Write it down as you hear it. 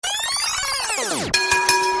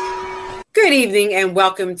Good evening and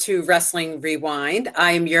welcome to Wrestling Rewind.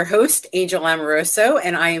 I am your host, Angel Amoroso,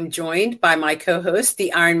 and I am joined by my co-host,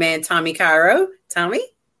 the Iron Man, Tommy Cairo. Tommy?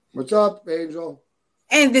 What's up, Angel?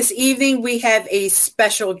 And this evening we have a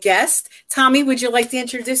special guest. Tommy, would you like to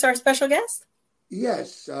introduce our special guest?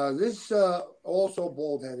 Yes, this also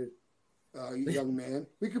bald-headed young man.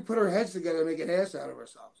 We could put our heads together and make an ass out of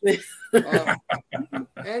ourselves.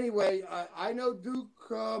 Anyway, I know Duke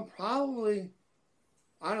probably,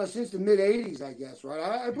 I don't know, since the mid-'80s, I guess, right?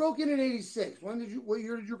 I broke in '86. What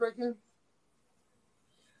year did you break in?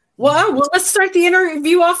 Well, let's start the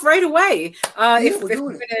interview off right away. We're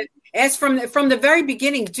doing it. As from the very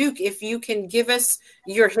beginning, Duke, if you can give us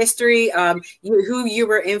your history, who you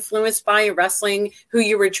were influenced by in wrestling, who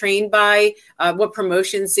you were trained by, what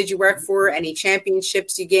promotions did you work for, any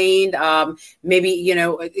championships you gained, maybe,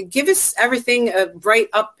 give us everything right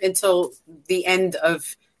up until the end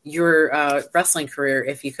of your wrestling career,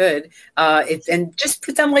 if you could, and just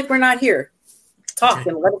pretend like we're not here. Talk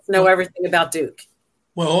and let us know everything about Duke.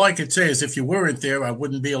 Well, all I could say is if you weren't there, I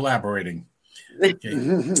wouldn't be elaborating. Okay.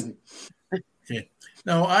 Okay.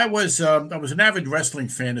 No, I was an avid wrestling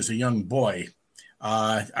fan as a young boy.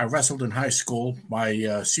 I wrestled in high school.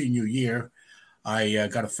 My senior year, I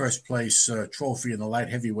got a first place trophy in the light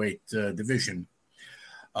heavyweight division.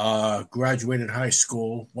 Graduated high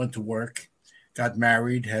school, went to work, got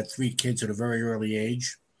married, had 3 kids at a very early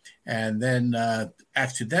age. And then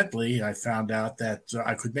accidentally, I found out that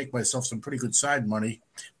I could make myself some pretty good side money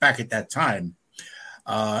back at that time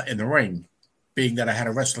in the ring, being that I had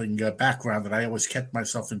a wrestling background and I always kept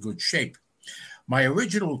myself in good shape. My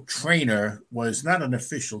original trainer was not an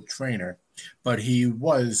official trainer, but he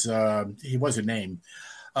was a name.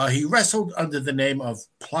 He wrestled under the name of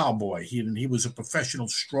Plowboy. He was a professional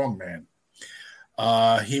strongman.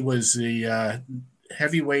 He was the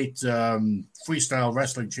heavyweight freestyle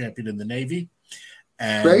wrestling champion in the Navy.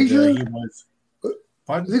 And Frazier? He was.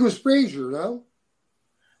 Pardon? I think it was Frazier, no?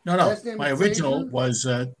 No. My original was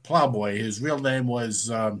Plowboy. His real name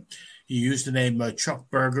was, he used the name Chuck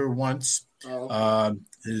Berger once. Oh.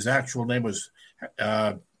 His actual name was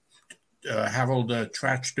Harold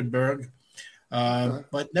Trachtenberg.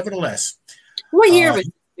 But nevertheless. What year was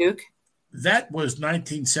Duke? That was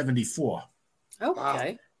 1974. Okay.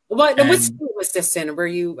 Wow. What school was this in?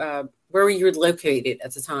 Where were you located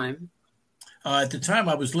at the time? At the time,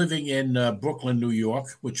 I was living in Brooklyn, New York,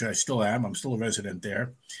 which I still am. I'm still a resident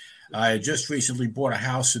there. I just recently bought a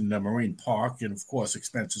house in Marine Park, and of course,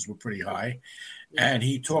 expenses were pretty high. And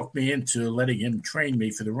he talked me into letting him train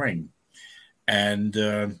me for the ring. And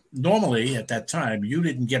normally, at that time, you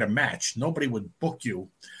didn't get a match. Nobody would book you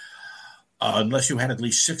unless you had at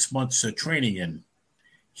least 6 months of training in.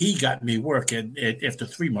 He got me work after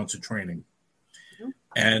 3 months of training.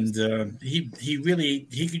 And he really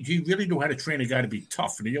knew how to train a guy to be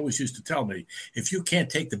tough. And he always used to tell me, if you can't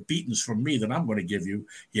take the beatings from me that I'm going to give you,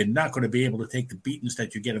 you're not going to be able to take the beatings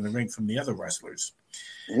that you get in the ring from the other wrestlers.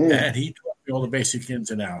 And he taught me all the basic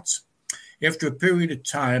ins and outs. After a period of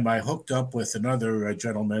time, I hooked up with another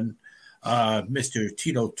gentleman, Mr.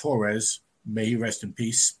 Tito Torres. May he rest in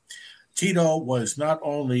peace. Tito was not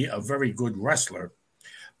only a very good wrestler,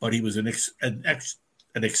 but he was an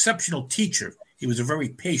exceptional teacher. He was a very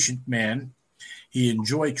patient man. He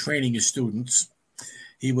enjoyed training his students.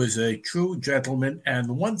 He was a true gentleman. And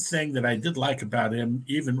the one thing that I did like about him,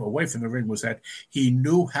 even away from the ring, was that he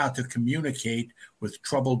knew how to communicate with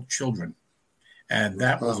troubled children. And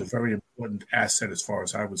that was a very important asset as far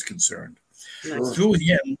as I was concerned. Sure. Through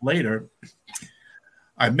him later,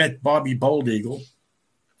 I met Bobby Bold Eagle.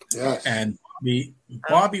 Yes. And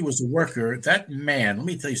Bobby was a worker. That man, let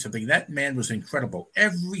me tell you something, that man was incredible.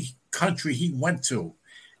 Every country he went to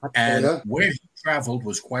and where he traveled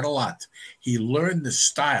was quite a lot. He learned the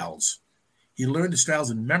styles.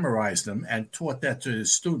 And memorized them and taught that to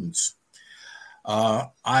his students.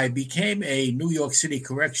 I became a New York City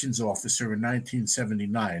corrections officer in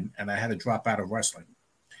 1979, and I had to drop out of wrestling.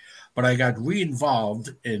 But I got re-involved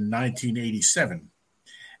in 1987.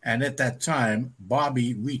 And at that time,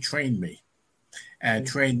 Bobby retrained me and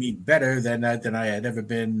trained me better than I had ever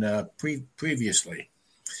been previously.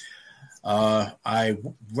 I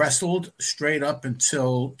wrestled straight up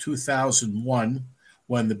until 2001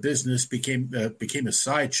 when the business became a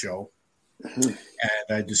sideshow. And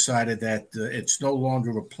I decided that it's no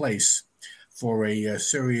longer a place for a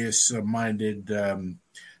serious-minded,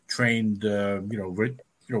 trained, ring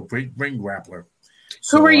grappler.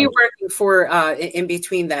 Who were you working for in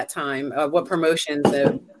between that time? What promotions,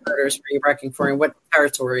 were you working for, and what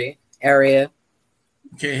territory area?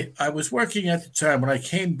 Okay, I was working at the time. When I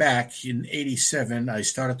came back in '87, I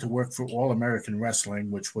started to work for All American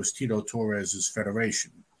Wrestling, which was Tito Torres's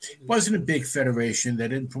federation. It wasn't a big federation. They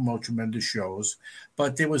didn't promote tremendous shows,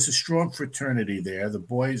 but there was a strong fraternity there. The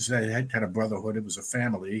boys had a brotherhood. It was a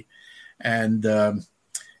family. And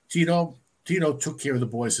Tito took care of the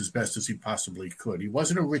boys as best as he possibly could. He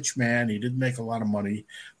wasn't a rich man. He didn't make a lot of money,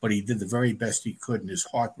 but he did the very best he could, and his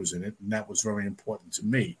heart was in it, and that was very important to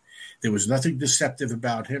me. There was nothing deceptive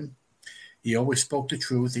about him. He always spoke the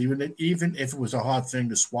truth, even if it was a hard thing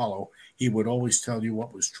to swallow. He would always tell you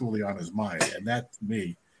what was truly on his mind, and that, to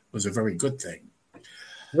me, was a very good thing.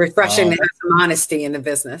 Refreshing to have some honesty in the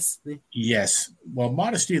business. Yes. Well,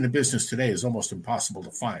 modesty in the business today is almost impossible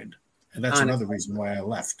to find, and that's another reason why I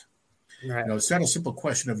left. Right. It's not a simple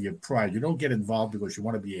question of your pride. You don't get involved because you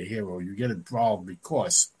want to be a hero. You get involved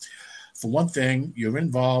because, for one thing, you're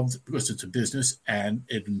involved because it's a business and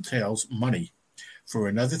it entails money. For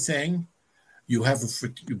another thing,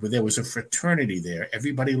 there was a fraternity there.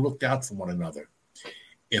 Everybody looked out for one another.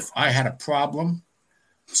 If I had a problem,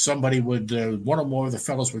 somebody would, one or more of the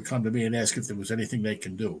fellows would come to me and ask if there was anything they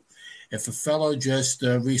can do. If a fellow just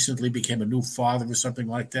recently became a new father or something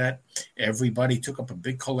like that, everybody took up a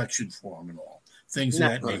big collection for him and all. Things of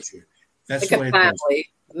that nature. That's the way it was.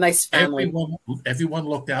 Nice family. Everyone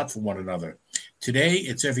looked out for one another. Today,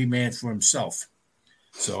 it's every man for himself.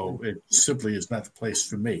 So it simply is not the place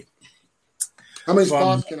for me. How many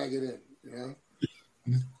spots can I get in? How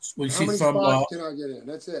many spots can I get in?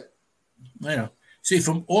 That's it. Yeah. See,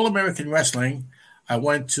 from All American Wrestling, I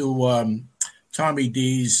went to Tommy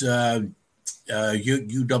D's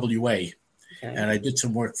UWA, and I did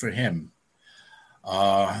some work for him.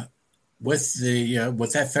 With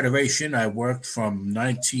that federation, I worked from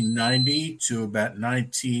 1990 to about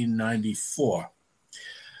 1994.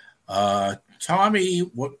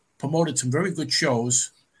 Tommy promoted some very good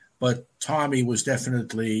shows, but Tommy was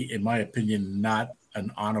definitely, in my opinion, not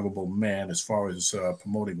an honorable man as far as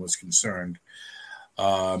promoting was concerned.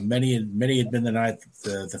 Many had been the night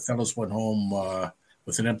the fellows went home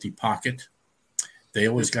with an empty pocket. They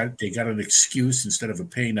got an excuse instead of a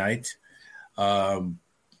pay night.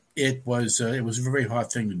 It was a very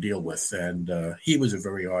hard thing to deal with, and he was a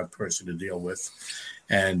very hard person to deal with.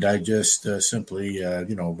 And I just simply,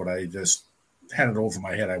 but I just had it over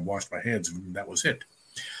my head. I washed my hands, and that was it.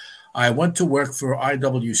 I went to work for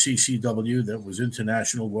IWCCW, that was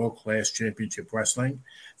International World Class Championship Wrestling,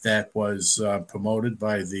 that was promoted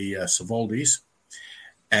by the Savoldis.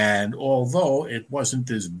 And although it wasn't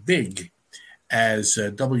as big as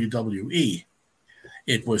WWE,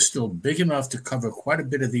 it was still big enough to cover quite a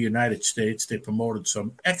bit of the United States. They promoted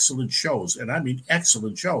some excellent shows, and I mean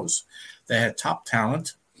excellent shows. They had top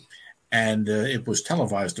talent, and it was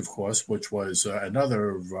televised, of course, which was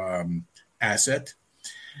another asset.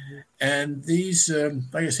 And these,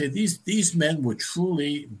 like I say, these men were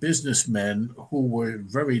truly businessmen who were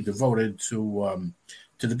very devoted to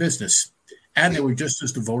the business, and they were just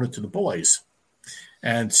as devoted to the boys.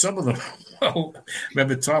 And some of them, well,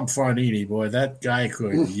 remember Tom Farnini, boy, that guy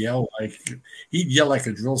could yell like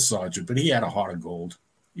a drill sergeant, but he had a heart of gold.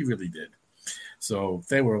 He really did. So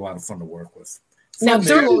they were a lot of fun to work with. Now,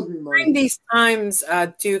 during these times,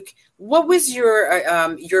 Duke, what was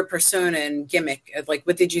your persona and gimmick? Like,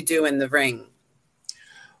 what did you do in the ring?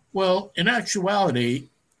 Well, in actuality,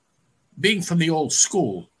 being from the old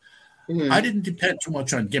school, I didn't depend too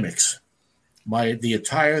much on gimmicks. The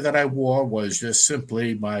attire that I wore was just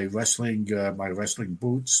simply my wrestling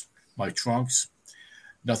boots, my trunks,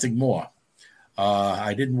 nothing more.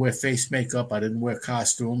 I didn't wear face makeup. I didn't wear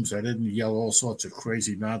costumes. I didn't yell all sorts of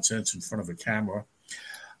crazy nonsense in front of a camera.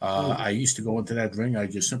 I used to go into that ring. I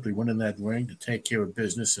just simply went in that ring to take care of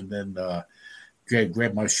business and then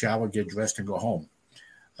grab my shower, get dressed, and go home.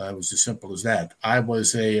 It was as simple as that. I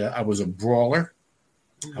was a brawler.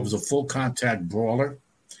 I was a full contact brawler.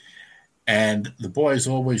 And the boys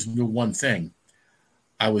always knew one thing.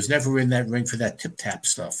 I was never in that ring for that tip-tap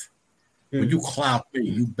stuff. When you clout me,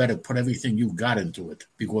 you better put everything you got into it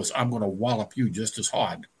because I'm going to wallop you just as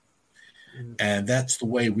hard. And that's the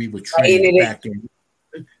way we were trained back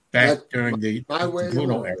during the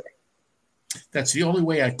Bruno era. That's the only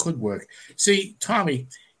way I could work. See, Tommy,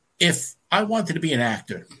 if I wanted to be an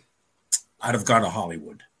actor, I'd have gone to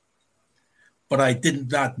Hollywood. But I did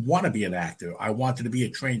not want to be an actor. I wanted to be a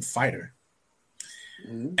trained fighter.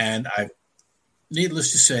 And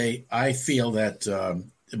needless to say, I feel that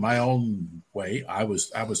in my own way, I was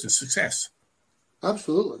a success.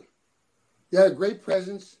 Absolutely. You had a great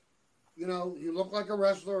presence. You know, you looked like a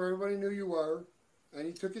wrestler. Everybody knew you were. And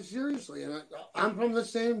he took it seriously. And I'm from the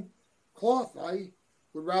same cloth. I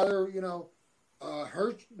would rather,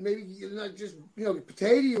 hurt, maybe not just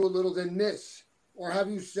potato you a little, then miss, or have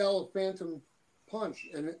you sell a phantom punch.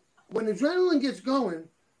 And when adrenaline gets going,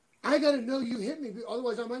 I got to know you hit me.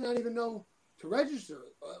 Otherwise, I might not even know to register.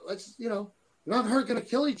 We're not going to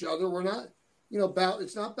kill each other. We're not,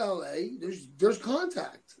 it's not ballet. There's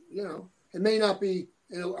contact. It may not be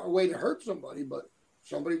a way to hurt somebody, but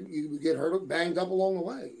you get hurt, banged up along the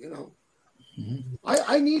way. Mm-hmm.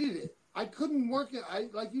 I needed it. I couldn't work it.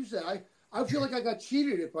 Like you said, I feel like I got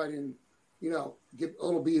cheated if I didn't, get a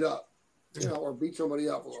little beat up, or beat somebody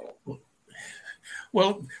up a little.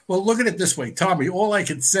 Well, look at it this way, Tommy. All I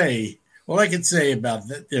can say about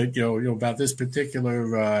that, about this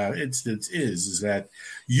particular instance is that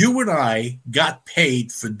you and I got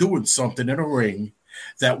paid for doing something in a ring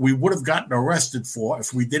that we would have gotten arrested for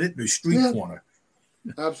if we did it in a street corner.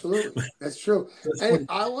 Absolutely, that's true. And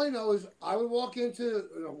all I know is I would walk into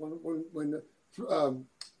when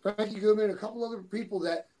Frankie Goodman and a couple other people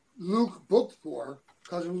that Luke booked for,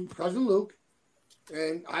 cousin Luke,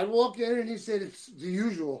 and I'd walk in and he said, it's the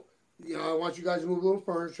usual. I want you guys to move a little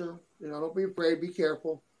furniture. Don't be afraid. Be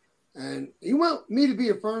careful. And you want me to be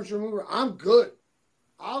a furniture mover? I'm good.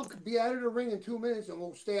 I'll be out of the ring in 2 minutes and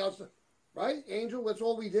we'll stay outside. Right, Angel? That's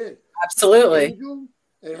all we did. Absolutely. Angel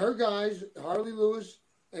and her guys, Harley Lewis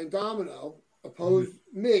and Domino, opposed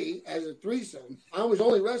me as a threesome. I was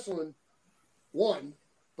only wrestling one,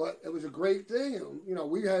 but it was a great thing. And,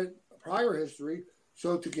 we had prior history.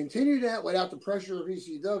 So to continue that without the pressure of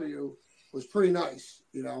ECW was pretty nice,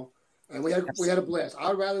 And we had a blast.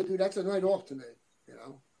 I'd rather do that's a night off to me,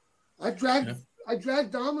 I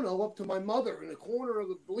dragged Domino up to my mother in the corner of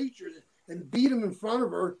the bleachers and beat him in front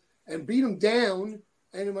of her and beat him down.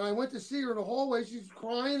 And when I went to see her in the hallway, she's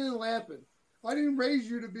crying and laughing. I didn't raise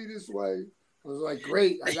you to be this way. I was like,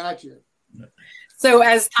 great, I got you. So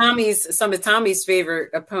as some of Tommy's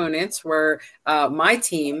favorite opponents were my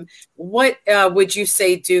team, what would you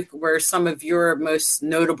say, Duke, were some of your most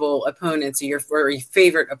notable opponents or your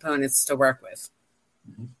favorite opponents to work with?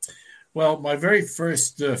 Mm-hmm. Well, my very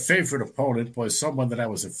first favorite opponent was someone that I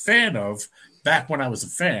was a fan of back when I was a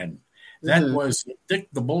fan. That was Dick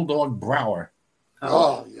the Bulldog Brower.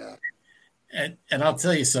 Oh yeah. And I'll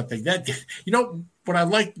tell you something. That what I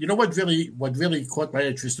like. What really caught my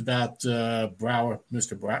interest about Brower,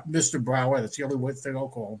 Mr. Brower. That's the only thing I'll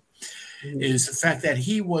call him. Is the fact that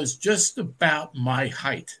he was just about my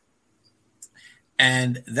height,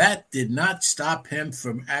 and that did not stop him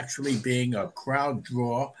from actually being a crowd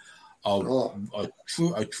draw. A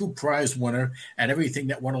true prize winner and everything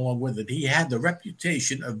that went along with it. He had the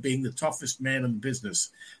reputation of being the toughest man in business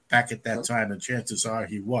back at that time, and chances are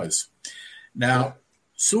he was. Now,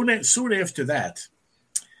 soon after that,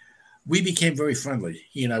 we became very friendly.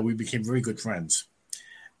 We became very good friends.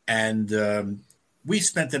 And we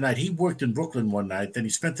spent the night. He worked in Brooklyn one night, then he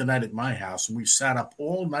spent the night at my house, and we sat up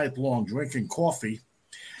all night long drinking coffee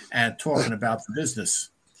and talking about the business.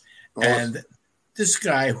 Awesome. And this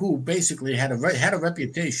guy, who basically had a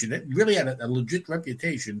reputation, it really had a legit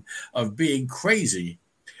reputation of being crazy,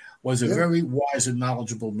 was a very wise and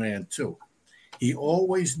knowledgeable man too. He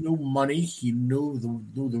always knew money. He knew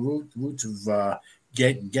the roots of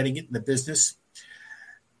getting it in the business,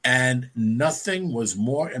 and nothing was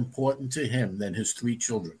more important to him than his 3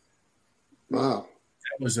 children. Wow.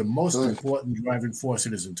 That was the most important driving force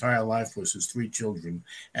in his entire life, was his 3 children.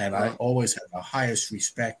 And I always had the highest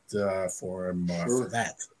respect for him for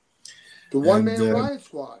that. The one-man riot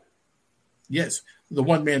squad. Yes, the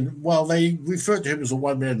one-man. Well, they referred to him as a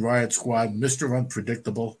one-man riot squad, Mr.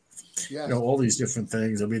 Unpredictable. Yes. All these different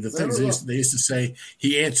things. I mean, the things they used to say,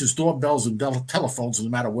 he answers doorbells and telephones no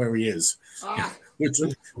matter where he is,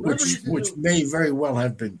 which may very well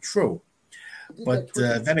have been true. But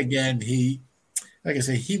then again, like I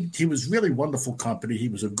say, he was really wonderful company. He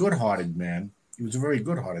was a good-hearted man. He was a very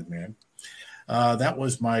good-hearted man. That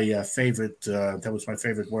was my favorite. That was my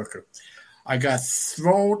favorite worker. I got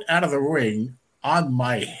thrown out of the ring on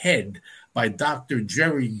my head by Dr.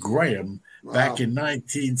 Jerry Graham back in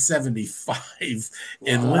 1975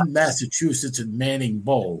 in Lynn, Massachusetts, in Manning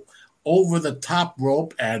Bowl, over the top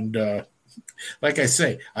rope. And like I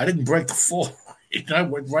say, I didn't break the fall. I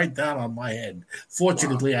went right down on my head.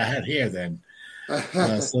 Fortunately, I had hair then.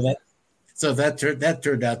 So that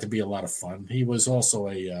turned out to be a lot of fun. He was also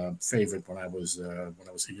a favorite when I was a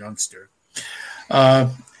youngster.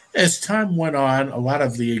 As time went on, a lot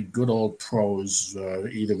of the good old pros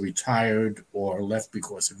either retired or left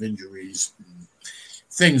because of injuries,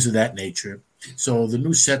 things of that nature. So the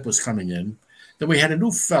new set was coming in. Then we had a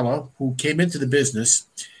new fella who came into the business.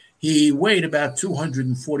 He weighed about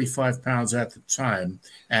 245 pounds at the time,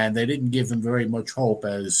 and they didn't give him very much hope,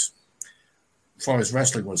 as far as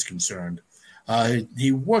wrestling was concerned.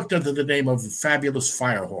 He worked under the name of Fabulous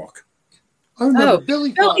Firehawk. I remember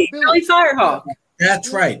Billy Firehawk.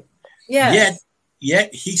 That's right. Yes.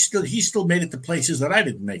 Yet he still made it to places that I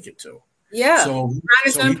didn't make it to. Yeah. So ran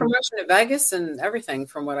his own promotion to Vegas and everything,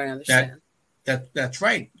 from what I understand. That's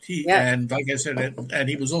right. And like I said, and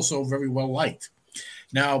he was also very well liked.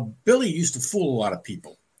 Now, Billy used to fool a lot of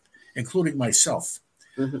people, including myself.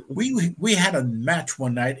 Mm-hmm. We had a match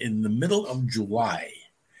one night in the middle of July,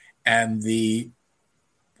 and the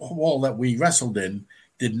hall that we wrestled in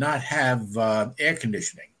did not have air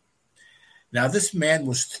conditioning. Now, this man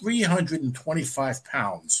was 325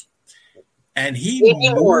 pounds, and he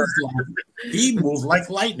moved like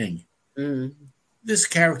lightning. Mm. This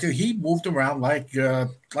character, he moved around like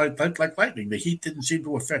lightning. The heat didn't seem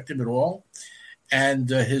to affect him at all, and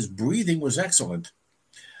his breathing was excellent.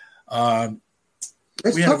 It's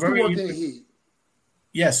tough to work in the heat.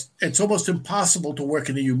 Yes, it's almost impossible to work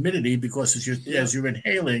in the humidity because as you're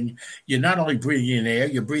inhaling, you're not only breathing in air,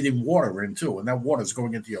 you're breathing water in too, and that water is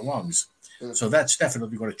going into your lungs. Yeah. So that's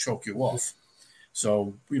definitely going to choke you off.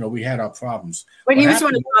 So, we had our problems. But he was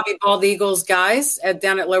one of Bobby Bald Eagle's guys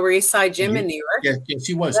down at Lower East Side Gym in New York. Yes,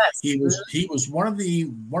 he was. Yes. He was one of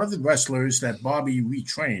the wrestlers that Bobby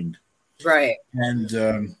retrained. Right.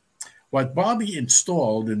 And what Bobby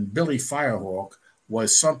installed in Billy Firehawk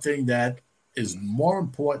was something that is more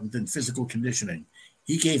important than physical conditioning.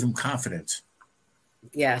 He gave him confidence.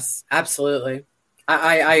 Yes, absolutely.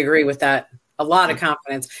 I agree with that. A lot of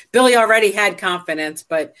confidence. Billy already had confidence,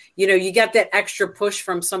 but you get that extra push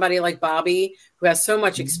from somebody like Bobby, who has so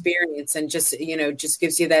much experience and just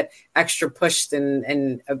gives you that extra push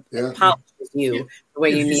and polishes you the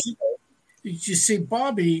way you need. You see,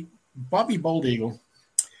 Bobby Bald Eagle,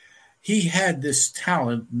 he had this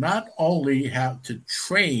talent not only how to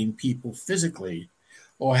train people physically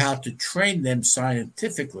or how to train them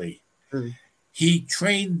scientifically, he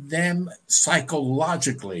trained them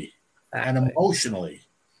psychologically. And emotionally,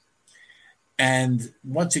 and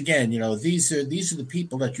once again, these are the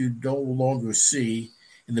people that you no longer see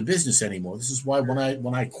in the business anymore. This is why when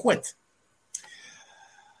I quit,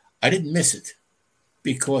 I didn't miss it,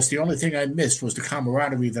 because the only thing I missed was the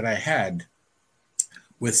camaraderie that I had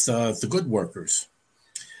with the good workers.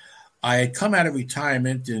 I had come out of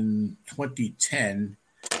retirement in 2010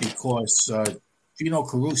 because Gino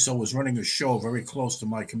Caruso was running a show very close to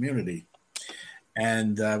my community.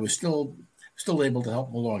 And I was still able to help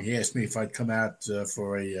him along. He asked me if I'd come out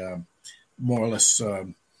for a more or less a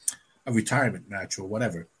retirement match or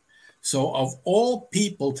whatever. So of all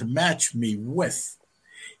people to match me with,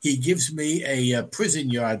 he gives me a prison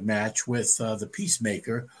yard match with the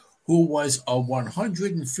Peacemaker, who was a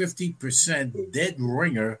 150% dead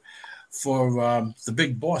ringer for the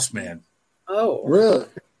Big Boss Man. Oh, really?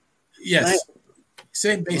 Yes. Nice.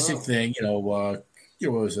 Same basic thing,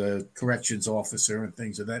 was a corrections officer and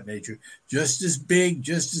things of that nature. Just as big,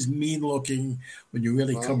 just as mean looking when you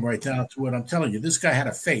really come right down to it. I'm telling you, this guy had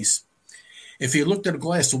a face. If he looked at a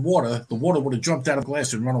glass of water, the water would have jumped out of the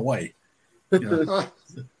glass and run away.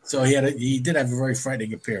 So he did have a very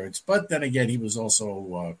frightening appearance. But then again, he was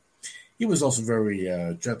also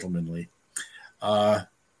very gentlemanly.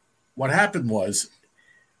 What happened was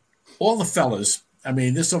all the fellas. I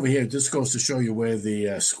mean, this over here just goes to show you where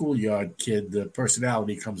the schoolyard kid, the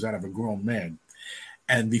personality comes out of a grown man.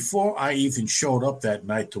 And before I even showed up that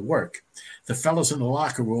night to work, the fellas in the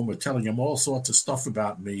locker room were telling him all sorts of stuff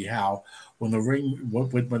about me, how when they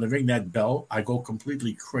ring that bell, I go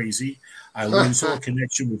completely crazy. I lose all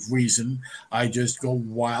connection with reason. I just go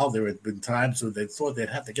wild. There had been times where they thought they'd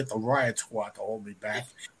have to get the riot squad to hold me back,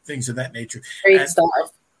 things of that nature. Great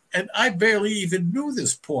stuff. And I barely even knew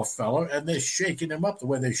this poor fella, and they're shaking him up the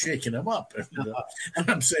way they're shaking him up. And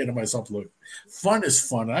I'm saying to myself, look, fun is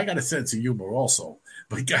fun. I got a sense of humor also.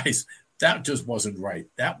 But guys, that just wasn't right.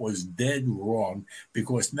 That was dead wrong,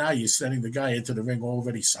 because now you're sending the guy into the ring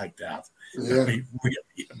already psyched out. Yeah.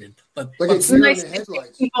 It's nice to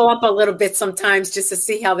pick people up a little bit sometimes just to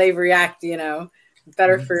see how they react,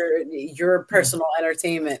 better for your personal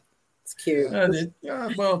entertainment. It's cute.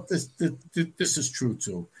 Well, this is true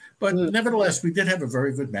too. But nevertheless, we did have a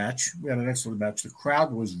very good match. We had an excellent match. The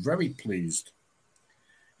crowd was very pleased.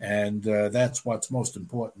 And that's what's most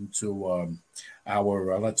important to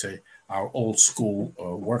our, let's say, our old school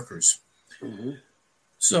workers. Mm-hmm.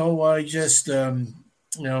 So I just,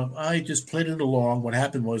 I just played it along. What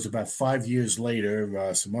happened was about 5 years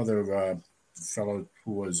later, some other fellow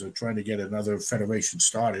who was trying to get another federation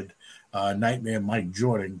started, Nightmare Mike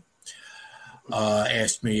Jordan,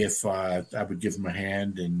 asked me if I would give him a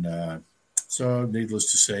hand, and So,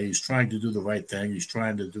 needless to say, he's trying to do the right thing. He's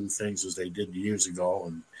trying to do things as they did years ago.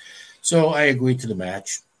 And so I agreed to the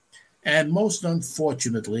match. And most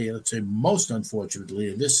unfortunately, and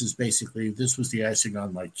this was the icing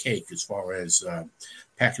on my cake as far as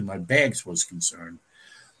packing my bags was concerned,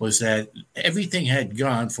 was that everything had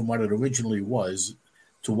gone from what it originally was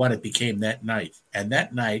to what it became that night. And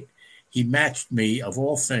that night, he matched me, of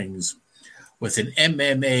all things, with an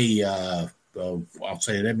MMA,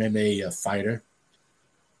 fighter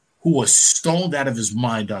who was stoned out of his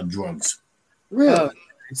mind on drugs. Really? Oh,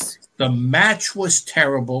 The match was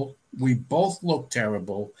terrible. We both looked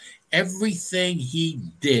terrible. Everything he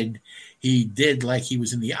did like he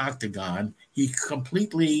was in the octagon. He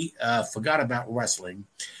completely forgot about wrestling.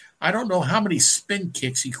 I don't know how many spin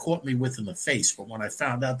kicks he caught me with in the face, but when I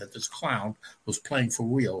found out that this clown was playing for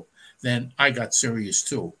real, then I got serious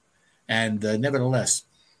too. And nevertheless,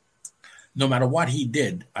 no matter what he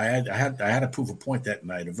did, I had to prove a point that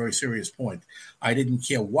night, a very serious point. I didn't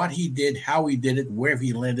care what he did, how he did it, where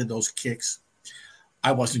he landed those kicks.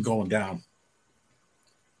 I wasn't going down.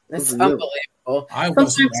 that's unbelievable. I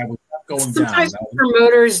was not going down. Sometimes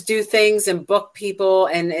promoters do things and book people,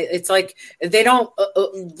 and it's like they don't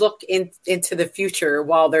look into the future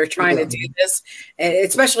while they're trying to do this. And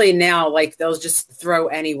especially now, like they'll just throw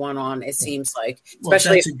anyone on. It seems like,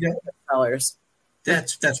 especially sellers.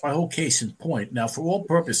 That's my whole case in point. Now, for all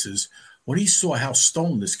purposes, when he saw how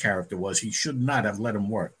stoned this character was, he should not have let him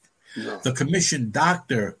work. No. The commissioned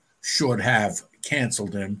doctor should have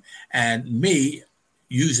canceled him, and me,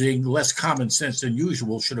 using less common sense than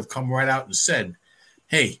usual, should have come right out and said,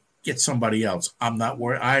 "Hey, get somebody else. I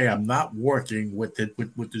am not working with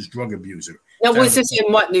this drug abuser." Now, was this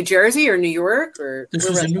in what, New Jersey or New York? Or this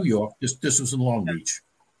was in New York. This was in Long Beach.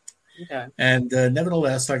 Okay. And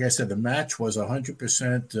nevertheless, like I said, the match was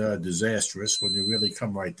 100% disastrous when you really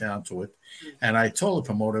come right down to it. And I told the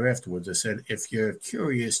promoter afterwards, I said, if you're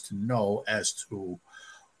curious to know as to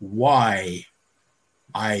why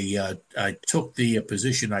I took the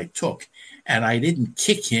position I took, and I didn't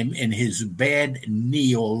kick him in his bad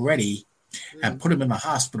knee already and put him in the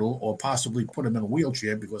hospital or possibly put him in a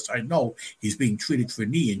wheelchair because I know he's being treated for a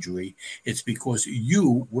knee injury, it's because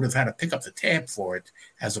you would have had to pick up the tab for it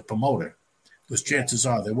as a promoter, because chances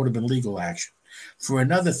are there would have been legal action. For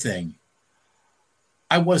another thing,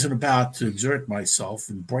 I wasn't about to exert myself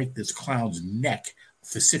and break this clown's neck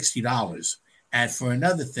for $60. And for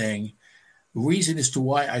another thing, the reason as to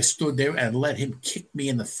why I stood there and let him kick me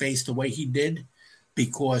in the face the way he did,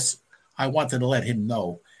 because I wanted to let him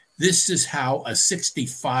know this is how a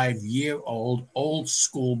 65-year-old old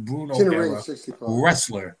school Bruno era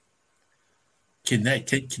wrestler can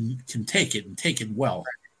take it and take it well.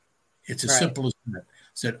 It's as simple as that.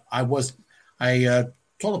 Said I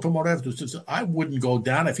told the promoter afterwards, I wouldn't go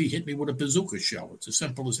down if he hit me with a bazooka shell. It's as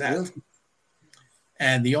simple as that. Yeah.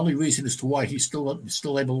 And the only reason as to why he's still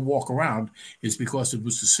able to walk around is because it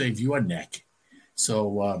was to save your neck.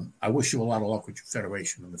 So I wish you a lot of luck with your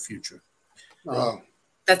federation in the future.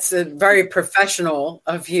 That's a very professional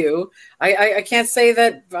of you. I can't say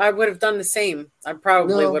that I would have done the same. I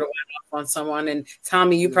probably would have went off on someone. And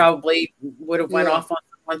Tommy, you probably would have went off on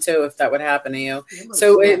someone too if that would happen to you.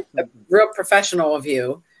 So a real professional of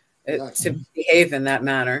you to behave in that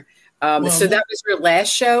manner. So that was your last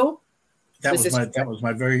show? That was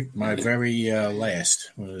my very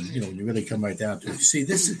last. When you really come right down to it. See,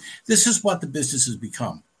 this is what the business has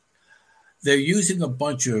become. They're using a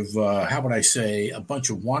bunch of a bunch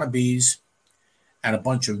of wannabes and a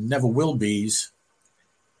bunch of never will be's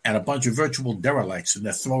and a bunch of virtual derelicts, and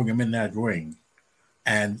they're throwing them in that ring.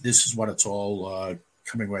 And this is what it's all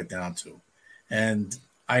coming right down to. And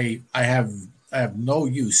I have no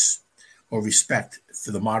use or respect for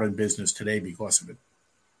the modern business today because of it.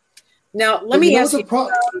 Now, let me ask you,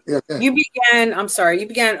 you began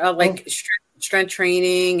strength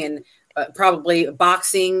training and probably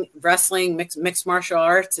boxing, wrestling, mixed martial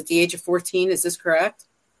arts at the age of 14. Is this correct?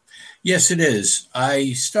 Yes, it is.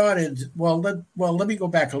 I started, let me go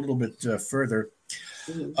back a little bit further.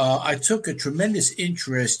 Mm-hmm. I took a tremendous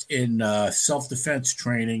interest in self-defense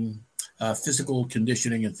training, physical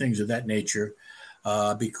conditioning, and things of that nature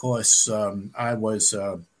because I was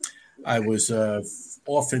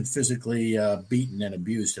often physically beaten and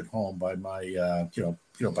abused at home by my,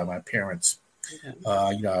 by my parents. Okay.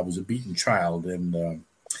 I was a beaten child, and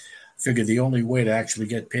figured the only way to actually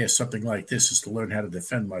get past something like this is to learn how to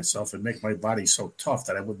defend myself and make my body so tough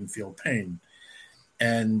that I wouldn't feel pain.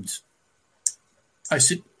 And I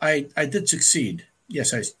did succeed.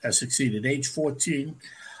 Yes, I succeeded. Age 14,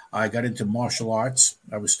 I got into martial arts.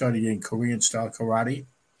 I was studying Korean-style karate.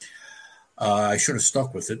 I should have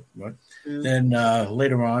stuck with it, but Mm. then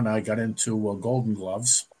later on, I got into Golden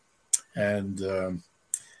Gloves, and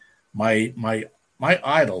my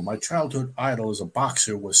idol, my childhood idol as a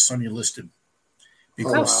boxer was Sonny Liston, Oh,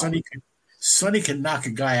 because wow. Sonny can knock a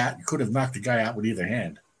guy out. Could have knocked a guy out with either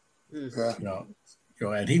hand, Mm. Yeah.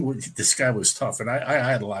 and he would. This guy was tough, and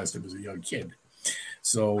I idolized him as a young kid.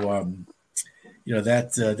 So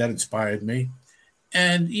that inspired me.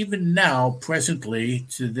 And even now, presently,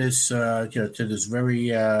 to this to this very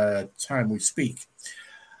time we speak,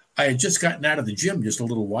 I had just gotten out of the gym just a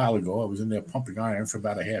little while ago. I was in there pumping iron for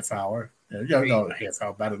about a half hour. No, a half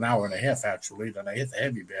hour, about an hour and a half actually. Then I hit the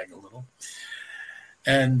heavy bag a little,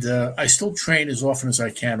 and I still train as often as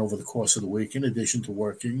I can over the course of the week, in addition to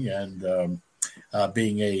working and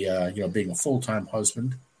being a full time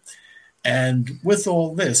husband. And with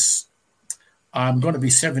all this, I'm going to be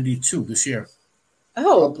 72 this year.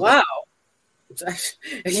 Oh, wow.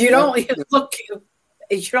 You don't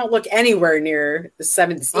look anywhere near the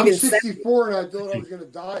 70s. I'm Even 64 and I thought I was going to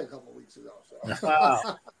die a couple of weeks ago.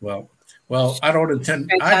 So. Wow. Well, I don't intend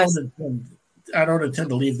Fantastic.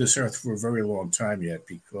 to leave this earth for a very long time yet,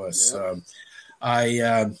 because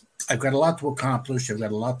I've got a lot to accomplish. I've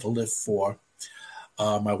got a lot to live for.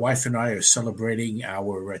 My wife and I are celebrating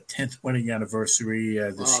our 10th wedding anniversary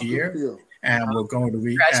this year, and we're going to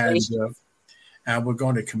and we're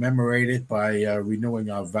going to commemorate it by renewing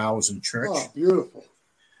our vows in church. Oh, beautiful!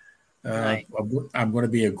 Right. I'm going to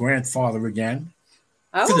be a grandfather again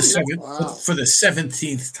for the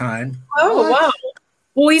 17th time. Oh, wow!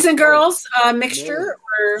 Boys and girls mixture,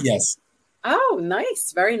 or yes. Oh,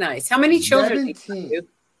 nice, very nice. How many children? 17.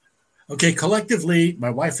 Okay, collectively, my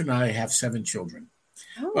wife and I have 7 children.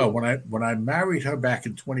 Oh. When I married her back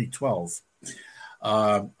in 2012,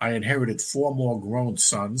 I inherited 4 more grown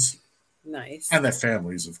sons. Nice. And their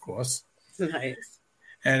families, of course. Nice.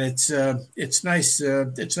 And it's nice.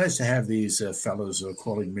 It's nice to have these fellows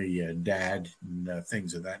calling me dad and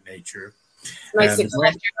things of that nature. It's nice to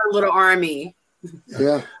collect your little army.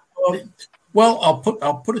 Yeah. Well,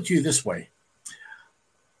 I'll put it to you this way.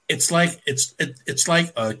 It's like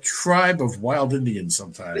a tribe of wild Indians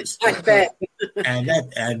sometimes. I bet. and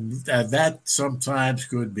that sometimes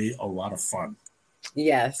could be a lot of fun.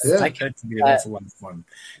 Yes. Yeah. That can be an awful lot of fun.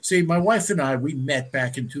 See, my wife and I, we met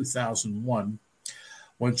back in 2001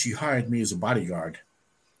 when she hired me as a bodyguard.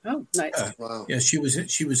 Oh, nice. Wow. Yeah, she was in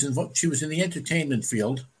the entertainment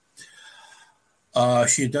field.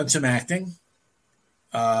 She had done some acting.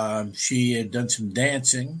 She had done some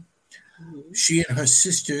dancing. Mm-hmm. She and her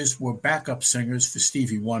sisters were backup singers for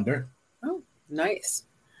Stevie Wonder. Oh, nice.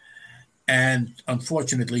 And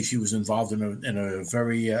unfortunately, she was involved in a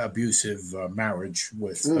very abusive marriage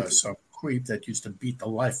with some creep that used to beat the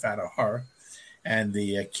life out of her and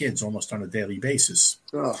the kids almost on a daily basis.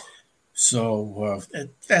 Oh. So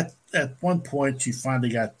at one point, she finally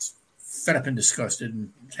got fed up and disgusted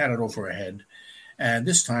and had it over her head. And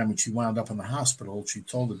this time, when she wound up in the hospital, she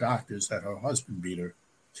told the doctors that her husband beat her.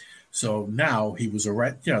 So now he was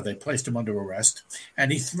arrested. They placed him under arrest, and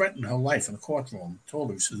he threatened her life in the courtroom.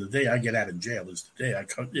 Told her, "So the day I get out of jail is the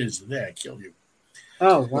day I kill you."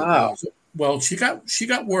 Oh, wow! Well, she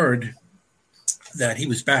got word that he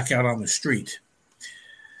was back out on the street,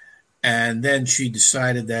 and then she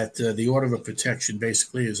decided that the order of protection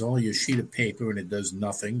basically is only a sheet of paper and it does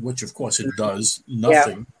nothing, which of course it does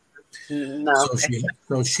nothing. Yeah. No.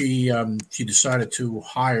 So she decided to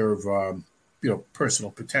hire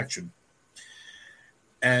personal protection.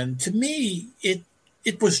 And to me, it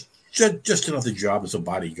was just another job as a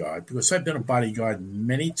bodyguard, because I've been a bodyguard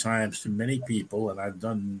many times to many people, and I've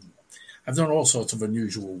done all sorts of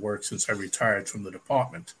unusual work since I retired from the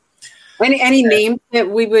department. Any names that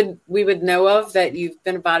we would know of that you've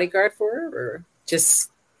been a bodyguard for, or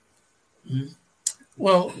just?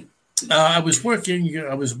 Well, I was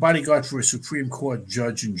a bodyguard for a Supreme Court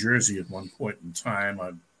judge in Jersey at one point in time.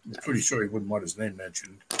 I'm pretty sure he wouldn't want his name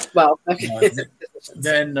mentioned. Well, okay.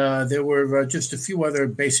 Then there were just a few other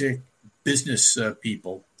basic business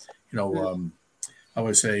people, I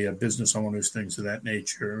would say business owners, things of that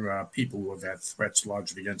nature, people who have had threats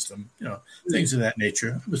lodged against them, things of that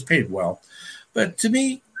nature. I was paid well. But to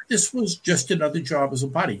me, this was just another job as a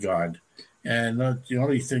bodyguard. And the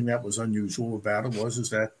only thing that was unusual about it is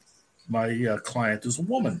that my client is a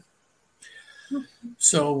woman.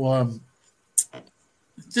 So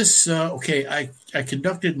I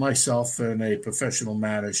conducted myself in a professional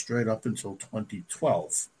manner straight up until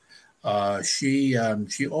 2012. She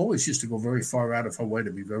always used to go very far out of her way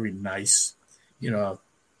to be very nice,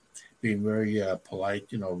 being very polite,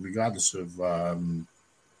 regardless of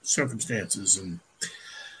circumstances. And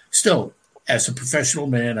still, as a professional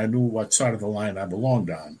man, I knew what side of the line I belonged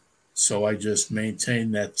on. So I just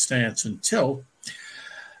maintained that stance until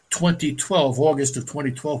 2012, August of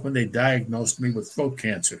 2012, when they diagnosed me with throat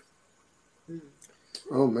cancer.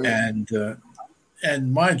 Oh, man.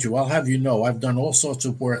 And mind you, I'll have you know, I've done all sorts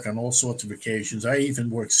of work on all sorts of occasions. I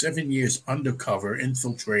even worked 7 years undercover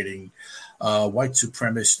infiltrating white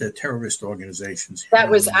supremacist terrorist organizations. That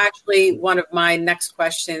was actually one of my next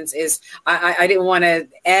questions. Is I didn't want to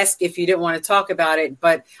ask if you didn't want to talk about it,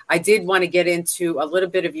 but I did want to get into a little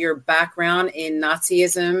bit of your background in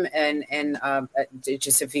Nazism and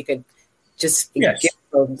just if you could just give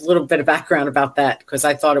a little bit of background about that, because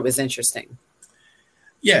I thought it was interesting.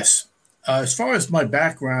 Yes. As far as my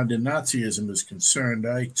background in Nazism is concerned,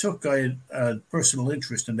 I took a personal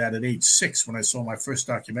interest in that at age 6 when I saw my first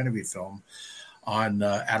documentary film on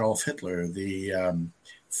Adolf Hitler. The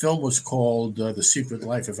film was called The Secret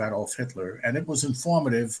Life of Adolf Hitler, and it was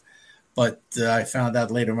informative, but I found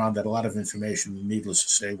out later on that a lot of information, needless to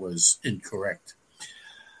say, was incorrect.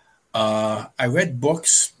 I read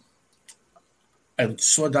books. I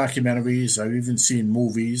saw documentaries. I've even seen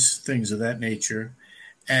movies, things of that nature.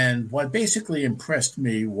 And what basically impressed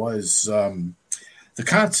me was the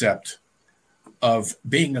concept of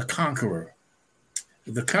being a conqueror.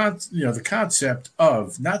 The concept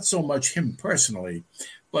of not so much him personally,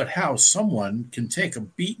 but how someone can take a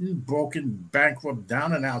beaten, broken, bankrupt,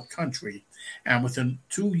 down and out country, and within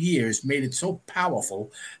 2 years made it so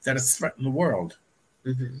powerful that it threatened the world.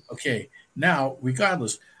 Mm-hmm. Okay, now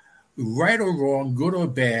regardless, right or wrong, good or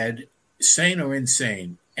bad, sane or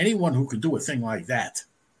insane, anyone who could do a thing like that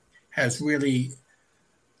has really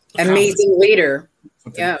amazing leader.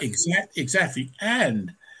 Yeah, exactly.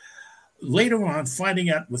 And later on, finding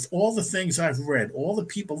out with all the things I've read, all the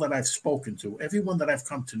people that I've spoken to, everyone that I've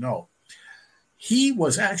come to know, he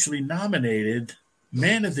was actually nominated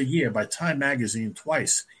Man of the Year by Time Magazine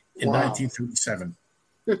twice in 1937.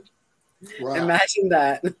 Wow. Imagine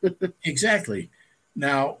that. Exactly.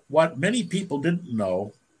 Now, what many people didn't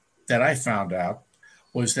know that I found out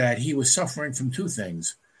was that he was suffering from two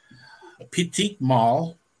things. Petit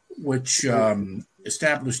mal, which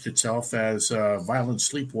established itself as violent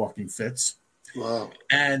sleepwalking fits,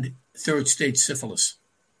 and third stage syphilis.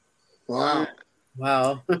 Wow.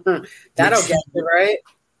 That'll get you, right?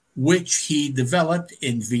 Which he developed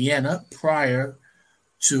in Vienna prior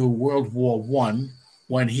to World War I,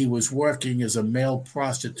 when he was working as a male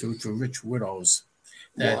prostitute for rich widows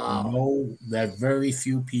that very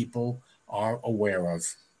few people are aware of.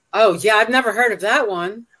 Oh, yeah, I've never heard of that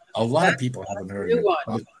one. A lot of people haven't heard of it,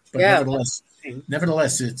 but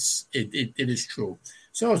nevertheless, it is true.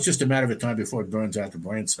 So it's just a matter of time before it burns out the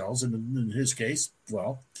brain cells. And in his case,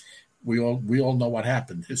 well, we all know what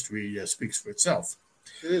happened. History speaks for itself.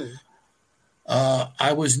 Mm.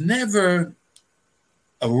 I was never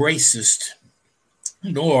a racist,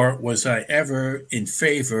 nor was I ever in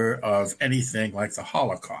favor of anything like the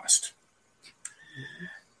Holocaust.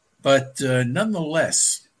 But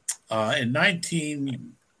nonetheless, in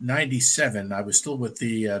 1997, I was still with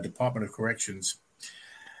the Department of Corrections,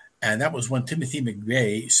 and that was when Timothy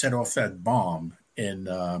McVeigh set off that bomb in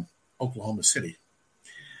Oklahoma City.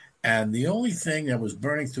 And the only thing that was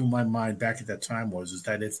burning through my mind back at that time is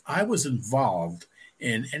that if I was involved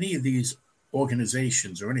in any of these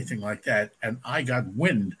organizations or anything like that, and I got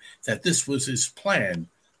wind that this was his plan,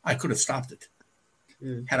 I could have stopped it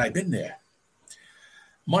had I been there.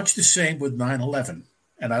 Much the same with 9/11.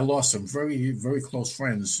 And I lost some very, very close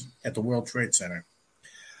friends at the World Trade Center.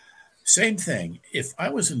 Same thing. If I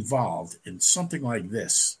was involved in something like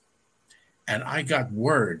this and I got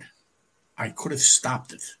word, I could have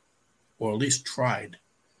stopped it, or at least tried.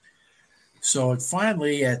 So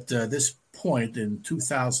finally, at this point in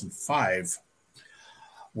 2005,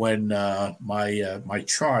 when my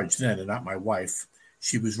charge then, and not my wife,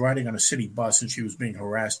 she was riding on a city bus and she was being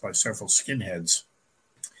harassed by several skinheads.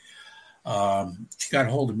 She got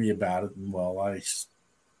hold of me about it, and well, I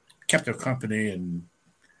kept her company and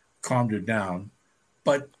calmed her down.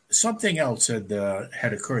 But something else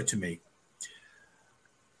had occurred to me.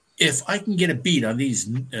 If I can get a beat on these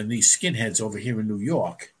skinheads over here in New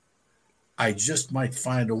York, I just might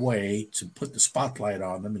find a way to put the spotlight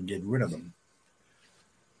on them and get rid of them.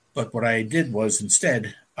 But what I did was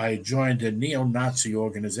instead I joined a neo-Nazi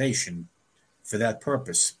organization for that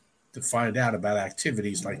purpose, to find out about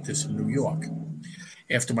activities like this in New York.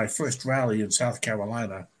 After my first rally in South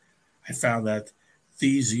Carolina, I found that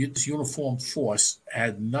this uniformed force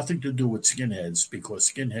had nothing to do with skinheads, because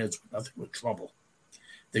skinheads were nothing but trouble.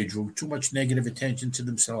 They drew too much negative attention to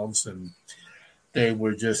themselves, and they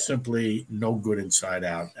were just simply no good inside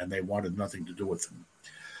out, and they wanted nothing to do with them.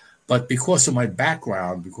 But because of my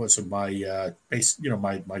background, because of my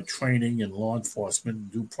my training in law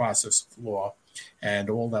enforcement, due process of law, and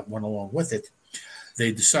all that went along with it,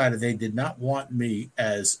 they decided they did not want me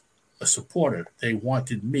as a supporter. They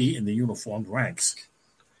wanted me in the uniformed ranks.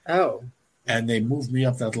 Oh. And they moved me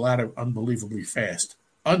up that ladder unbelievably fast.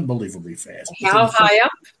 Unbelievably fast. How high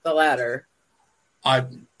up the ladder?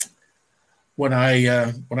 When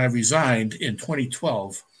I resigned in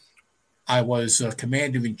 2012, I was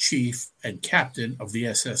commander-in-chief and captain of the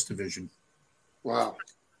SS division. Wow.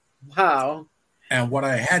 Wow. And what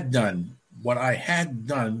I had done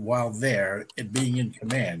while there and being in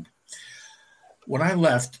command, when I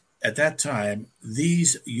left at that time,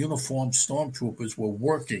 these uniformed stormtroopers were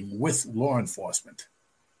working with law enforcement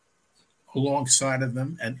alongside of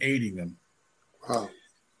them and aiding them. Wow.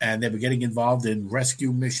 And they were getting involved in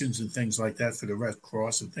rescue missions and things like that for the Red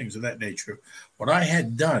Cross and things of that nature. What I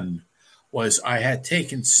had done was I had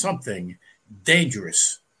taken something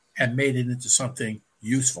dangerous and made it into something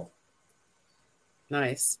useful.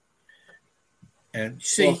 Nice. And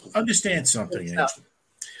see, understand something,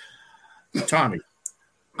 Tommy.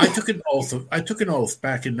 I took an oath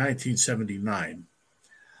back in 1979.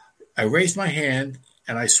 I raised my hand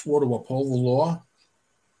and I swore to uphold the law,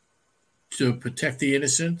 to protect the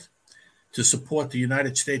innocent, to support the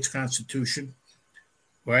United States Constitution.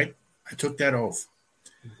 Right? I took that oath.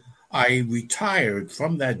 I retired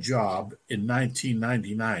from that job in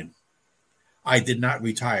 1999. I did not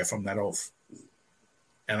retire from that oath.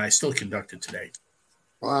 And I still conduct it today.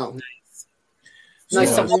 Wow.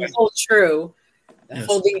 Nice. So, Hold true. Yes.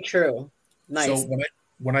 Holding true. Nice. So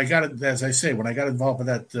when I got, as I say, when I got involved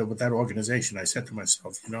with that organization, I said to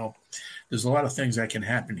myself, there's a lot of things that can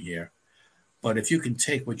happen here, but if you can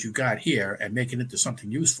take what you got here and make it into something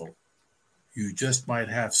useful, you just might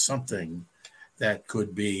have something that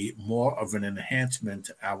could be more of an enhancement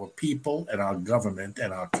to our people and our government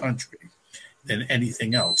and our country than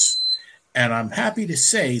anything else. And I'm happy to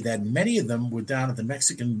say that many of them were down at the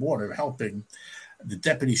Mexican border helping the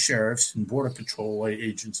deputy sheriffs and border patrol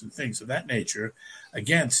agents and things of that nature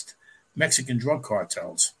against Mexican drug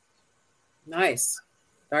cartels. Nice.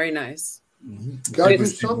 Very nice. Mm-hmm. Got to do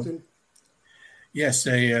something. Yes,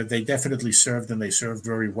 they definitely served, and they served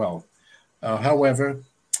very well. However,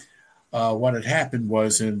 what had happened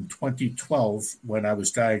was in 2012, when I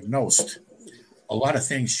was diagnosed, a lot of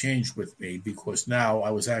things changed with me because now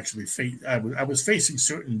I was actually I was facing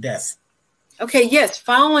certain death. Okay. Yes.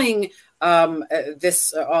 Following the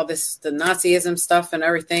Nazism stuff and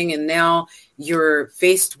everything, and now you're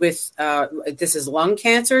faced with this is lung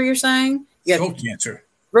cancer. You're saying? Throat cancer.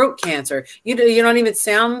 Throat cancer. You don't even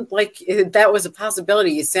sound like that was a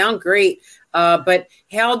possibility. You sound great, but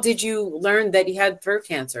how did you learn that you had throat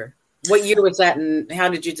cancer? What year was that, and how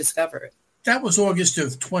did you discover it? That was August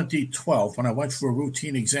of 2012 when I went for a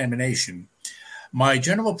routine examination. My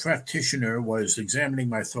general practitioner was examining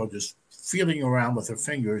my throat, just feeling around with her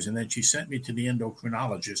fingers, and then she sent me to the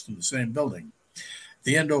endocrinologist in the same building.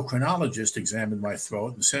 The endocrinologist examined my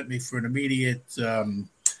throat and sent me for an immediate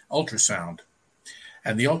ultrasound.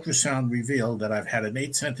 And the ultrasound revealed that I've had an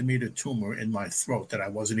 8-centimeter tumor in my throat that I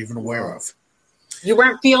wasn't even aware of. You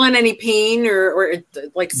weren't feeling any pain or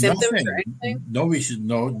like symptoms or anything? No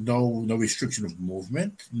restriction of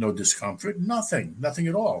movement, no discomfort, nothing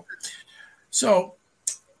at all. So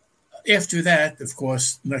after that, of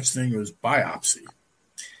course, next thing was biopsy.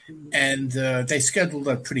 And they scheduled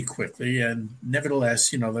that pretty quickly. And nevertheless,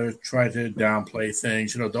 they try to downplay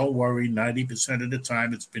things. Don't worry, 90% of the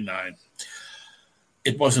time it's benign.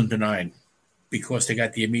 It wasn't benign because they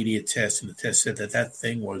got the immediate test, and the test said that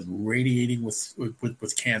thing was radiating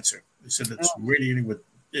with cancer. They said it's radiating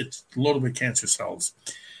it's loaded with cancer cells.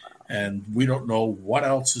 And we don't know what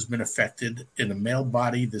else has been affected. In a male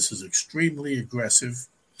body, this is extremely aggressive.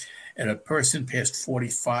 And a person past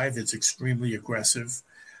 45, it's extremely aggressive.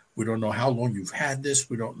 We don't know how long you've had this.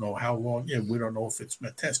 We don't know how long. We don't know if it's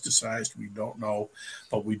metastasized. We don't know.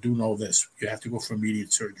 But we do know this. You have to go for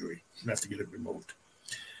immediate surgery. You have to get it removed.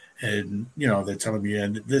 And, they're telling me,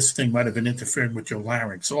 and this thing might have been interfering with your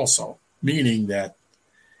larynx also, meaning that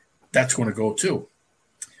that's going to go too.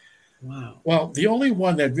 Wow. Well, the only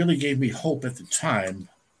one that really gave me hope at the time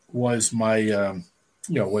was my,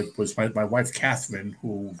 was my wife, Catherine,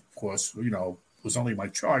 who, of course, was only my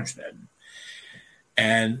charge then.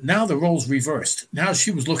 And now the roles reversed. Now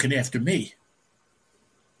she was looking after me.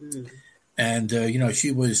 Mm. And,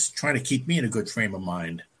 she was trying to keep me in a good frame of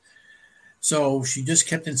mind. So she just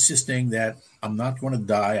kept insisting that I'm not going to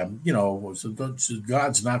die.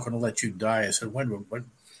 God's not going to let you die. I said,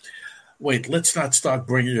 Wait, let's not start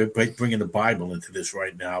bringing the Bible into this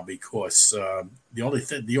right now, because the only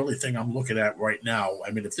thing I'm looking at right now,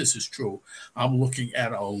 I mean, if this is true, I'm looking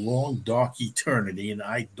at a long, dark eternity, and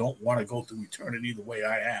I don't want to go through eternity the way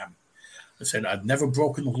I am. I said, I've never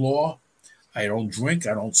broken the law. I don't drink.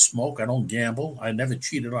 I don't smoke. I don't gamble. I never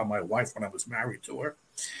cheated on my wife when I was married to her.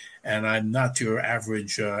 And I'm not your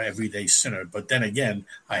average everyday sinner. But then again,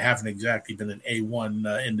 I haven't exactly been an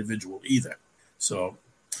A1 individual either. So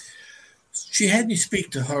she had me speak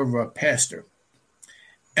to her pastor.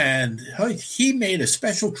 And he made a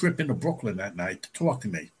special trip into Brooklyn that night to talk to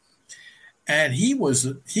me. And he was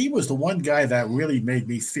the one guy that really made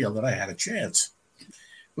me feel that I had a chance.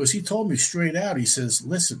 Because he told me straight out, he says,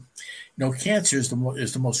 listen, cancer is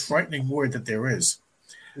the most frightening word that there is.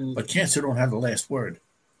 But cancer don't have the last word.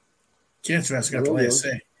 Cancer has got the last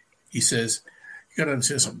say. He says, you got to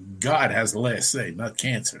understand something. God has the last say, not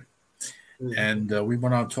cancer. And we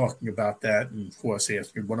went on talking about that. And, of course, he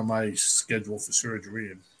asked me, when am I scheduled for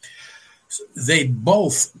surgery? And they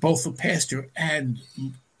both the pastor and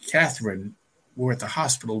Catherine, were at the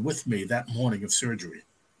hospital with me that morning of surgery.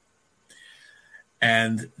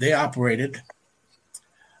 And they operated.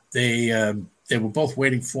 They were both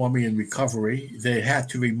waiting for me in recovery. They had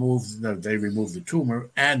to remove the tumor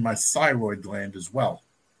and my thyroid gland as well.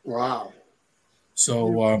 Wow.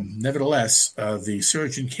 So nevertheless, the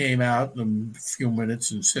surgeon came out in a few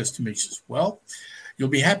minutes and says to me, he says, well, you'll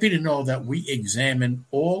be happy to know that we examined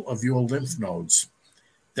all of your lymph nodes.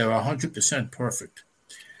 They're 100% perfect.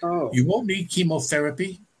 Oh. You won't need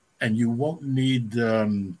chemotherapy, and you won't need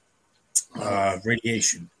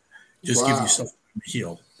radiation. Just give yourself time to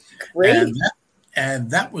heal. Great.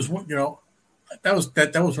 And that was what, that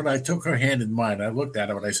was when I took her hand in mine. I looked at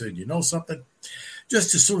her and I said, you know something?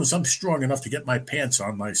 Just as soon as I'm strong enough to get my pants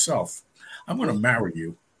on myself, I'm going to marry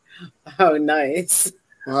you. Oh, nice.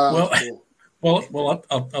 Wow. Well,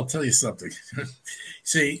 I'll tell you something.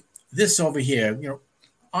 See, this over here,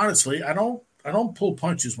 honestly, I don't pull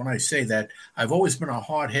punches when I say that. I've always been a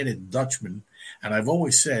hard-headed Dutchman, and I've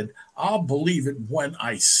always said, I'll believe it when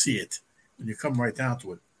I see it, when you come right down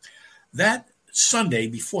to it. That Sunday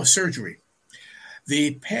before surgery,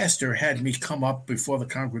 the pastor had me come up before the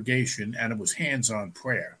congregation, and it was hands-on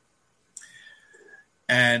prayer.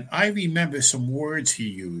 And I remember some words he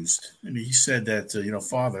used, and he said that,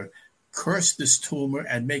 Father, curse this tumor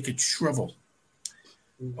and make it shrivel.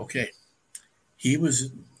 Okay. He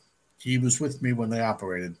was with me when they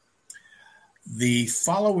operated. The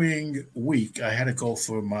following week, I had to go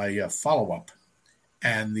for my follow-up,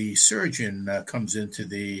 and the surgeon comes into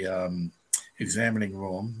the examining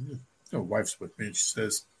room. My wife's with me, and she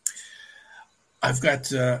says, I've got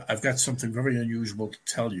something very unusual to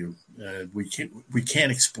tell you. We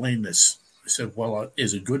can't explain this. I said, well,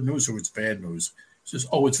 is it good news or it's bad news? She says,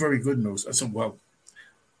 oh, it's very good news. I said, well,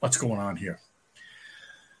 what's going on here?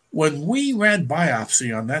 When we ran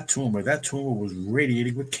biopsy on that tumor was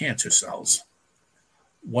radiating with cancer cells.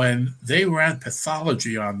 When they ran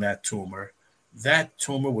pathology on that tumor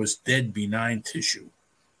was dead benign tissue.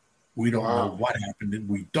 We don't know what happened.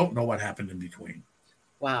 We don't know what happened in between.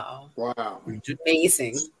 Wow.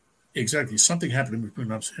 Amazing. Exactly. Something happened in between.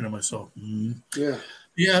 I'm saying to myself,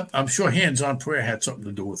 yeah, I'm sure hands-on prayer had something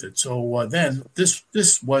to do with it. So then this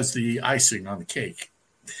was the icing on the cake.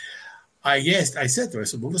 I said to her, I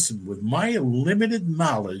said, well, listen, with my limited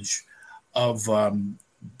knowledge of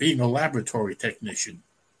being a laboratory technician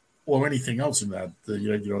or anything else in that,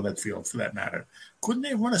 that field for that matter, couldn't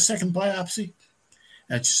they run a second biopsy?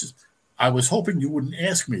 And she said, I was hoping you wouldn't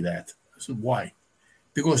ask me that. I said, why?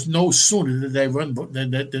 Because no sooner did they run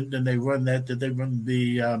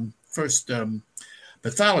the first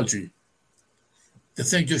pathology, the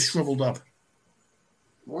thing just shriveled up.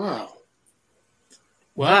 Wow.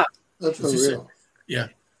 Wow. That's unreal. Yeah.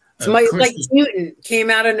 It's like Newton came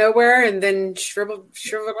out of nowhere and then shriveled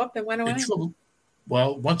up and went away.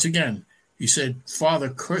 Well, once again, he said, Father,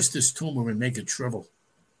 curse this tumor and make it shrivel.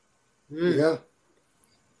 Yeah.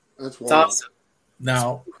 That's awesome.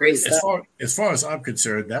 Now, as far as I'm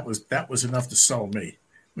concerned, that was enough to sell me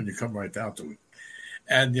when you come right down to it.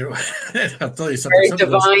 And I'll tell you something. Very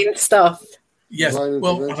divine stuff. Yes.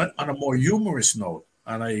 Well, on a more humorous note,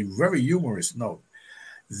 on a very humorous note,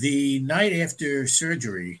 the night after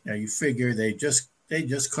surgery, now you figure they just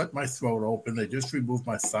cut my throat open. They just removed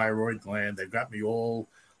my thyroid gland. They got me all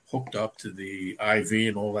hooked up to the IV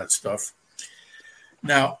and all that stuff.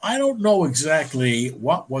 Now, I don't know exactly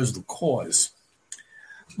what was the cause,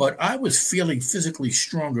 but I was feeling physically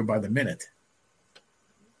stronger by the minute.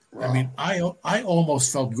 Wow. I mean, I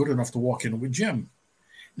almost felt good enough to walk into a gym.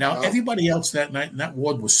 Now, everybody else that night in that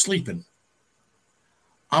ward was sleeping.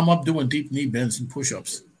 I'm up doing deep knee bends and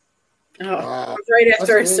push-ups. Oh, right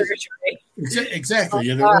after a surgery. Exactly.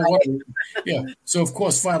 Yeah. So of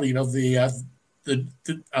course, finally, I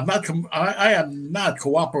am not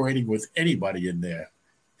cooperating with anybody in there,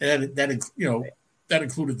 and that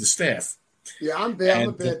included the staff. Yeah, I'm bad. I'm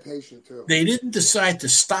a bad patient too. They didn't decide to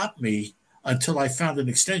stop me until I found an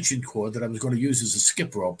extension cord that I was going to use as a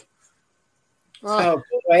skip rope. Oh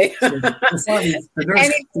boy! Finally,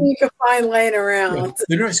 anything you can find laying around.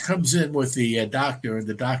 The nurse comes in with the doctor, and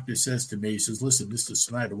the doctor says to me, he says, "Listen, Mr.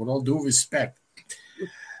 Snyder, with all due respect,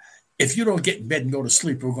 if you don't get in bed and go to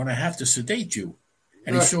sleep, we're going to have to sedate you."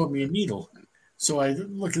 And he showed me a needle. So I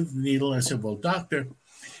looked at the needle and I said, "Well, doctor,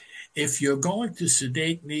 if you're going to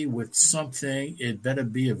sedate me with something, it better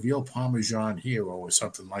be a veal parmesan hero or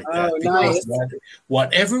something like that. Nice.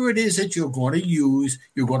 Whatever it is that you're going to use,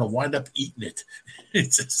 you're going to wind up eating it."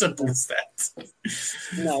 It's as simple as that.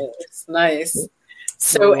 Nice.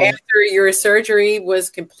 So after your surgery was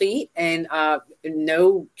complete and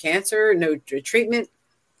no cancer, no treatment,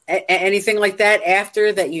 anything like that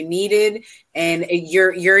after that you needed, and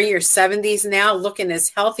you're in your 70s now, looking as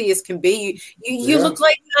healthy as can be. You look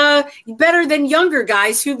like better than younger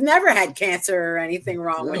guys who've never had cancer or anything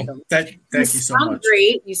wrong with them. Thank you so much.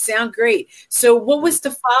 Great. You sound great. So what was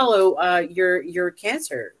to follow your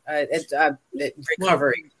cancer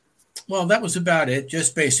recovery? Well, that was about it.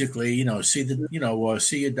 Just basically,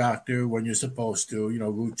 see your doctor when you're supposed to,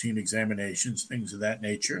 routine examinations, things of that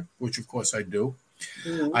nature, which of course I do.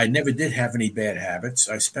 Mm-hmm. I never did have any bad habits.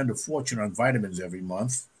 I spend a fortune on vitamins every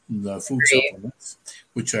month, the food supplements,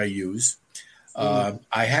 which I use. I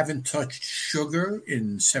haven't touched sugar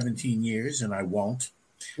in 17 years, and I won't.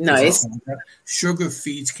 Nice. Sugar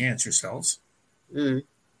feeds cancer cells. I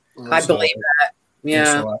believe that.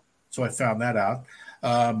 Yeah. So I found that out.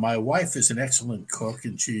 My wife is an excellent cook,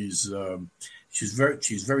 and she's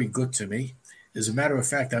very good to me. As a matter of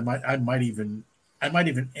fact, I might even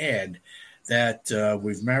add that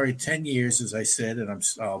we've married 10 years, as I said, and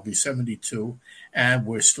I'll be 72, and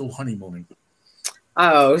we're still honeymooning.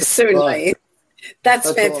 Oh, so nice.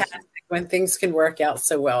 That's fantastic awesome. When things can work out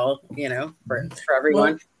so well, for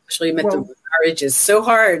everyone, especially mental marriage is so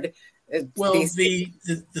hard.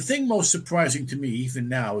 The thing most surprising to me, even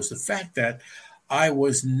now, is the fact that I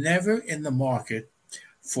was never in the market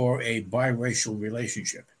for a biracial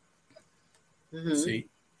relationship. Mm-hmm. See,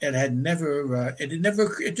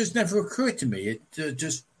 it just never occurred to me. It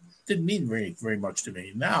just didn't mean very much to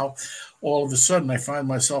me. Now, all of a sudden, I find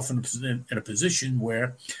myself in a position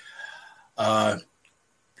where,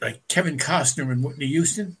 like Kevin Costner and Whitney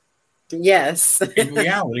Houston. Yes. In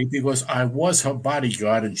reality, because I was her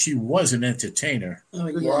bodyguard and she was an entertainer. Oh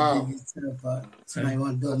yeah. Wow.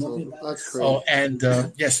 That's great. Oh, and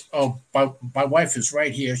yes. Oh, my wife is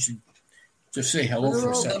right here. She just say hello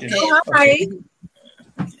for a second. Okay.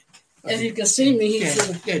 As you can see me, he's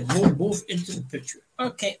move into the picture.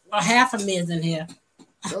 Okay. Well, half of me is in here.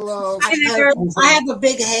 Hello. I have a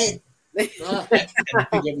big head. Big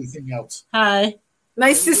everything else. Hi.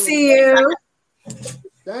 Nice to see you.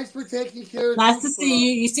 Thanks for taking care of Nice to see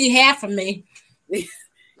you. You see half of me.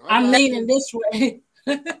 I'm leaning this way.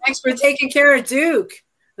 Thanks for taking care of Duke.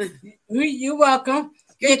 You're welcome.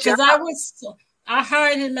 Because I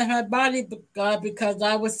hired him as my bodyguard because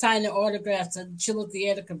I was signing autographs at the Chiller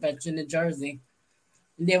Theater Convention in Jersey.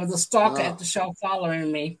 And there was a stalker at the show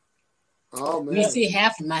following me. Oh, man. You see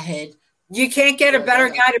half of my head. You can't get a better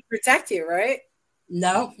guy to protect you, right?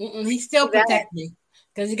 No, he still protects me.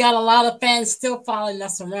 Because you got a lot of fans still following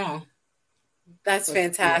us around. That's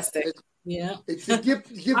fantastic. Yeah. It's a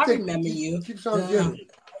gift I remember you. Keeps on giving.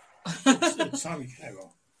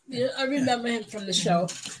 Yeah, I remember him from the show.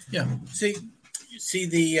 Yeah. See,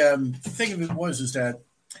 the thing of it is that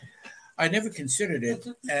I never considered it,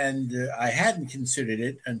 and I hadn't considered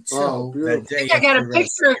it until that day. I got a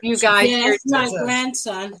picture of you guys. Yeah, that's my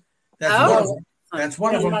grandson. That's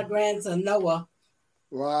one of them. My grandson, Noah.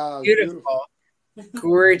 Wow. Beautiful.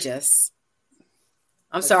 Gorgeous.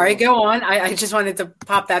 I'm sorry. Go on. I just wanted to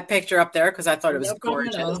pop that picture up there because I thought it was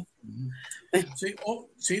gorgeous.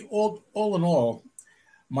 See, all in all,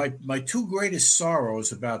 my two greatest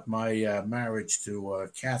sorrows about my marriage to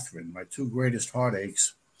Catherine, my two greatest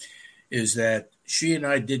heartaches, is that she and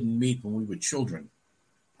I didn't meet when we were children.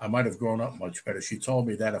 I might have grown up much better. She told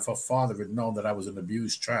me that if her father had known that I was an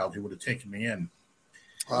abused child, he would have taken me in.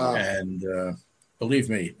 Wow. And believe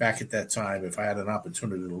me, back at that time, if I had an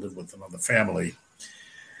opportunity to live with another family,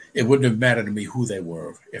 it wouldn't have mattered to me who they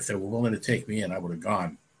were. If they were willing to take me in, I would have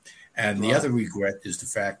gone. And the other regret is the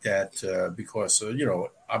fact that because,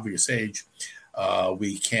 obvious age,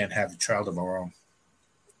 we can't have a child of our own.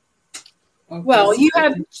 Okay. Well, you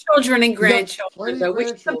have children and grandchildren, plenty though, of which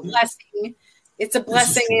is a grandchildren. blessing. It's a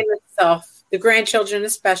blessing true. in itself. The grandchildren,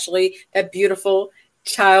 especially that beautiful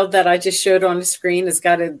child that I just showed on the screen, has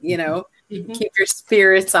got to, keep your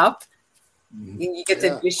spirits up. You get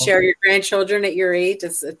to share your grandchildren at your age.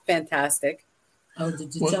 It's fantastic. Oh,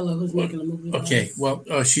 did you tell her who's making the movie? Okay, well,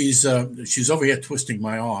 she's over here twisting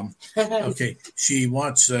my arm. Okay, she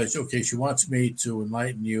wants me to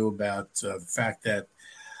enlighten you about the fact that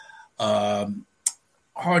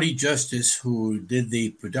Hardy Justice, who did the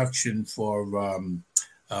production for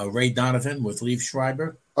Ray Donovan with Liev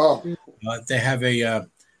Schreiber, they have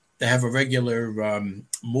a regular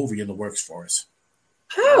movie in the works for us.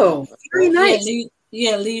 Oh, very nice.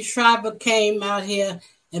 Liev Schreiber came out here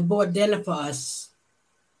and bought dinner for us.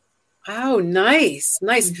 Oh, nice.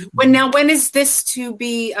 When is this to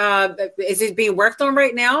be? Is it being worked on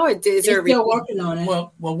right now? Is They're still working on it.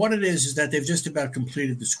 Well, what it is that they've just about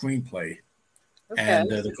completed the screenplay, and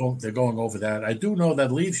they're going over that. I do know that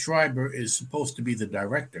Liev Schreiber is supposed to be the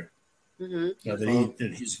director.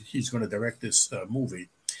 That he's going to direct this movie.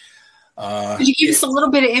 Could you give us a little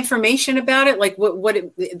bit of information about it? Like what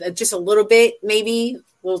just a little bit, maybe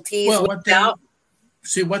we'll tease. Well,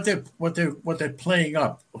 see what they're playing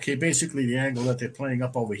up. Okay, basically the angle that they're playing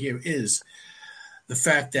up over here is the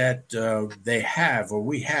fact that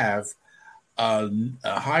we have a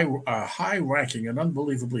high-ranking, an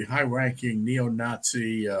unbelievably high-ranking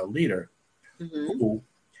neo-Nazi leader who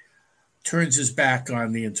turns his back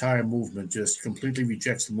on the entire movement, just completely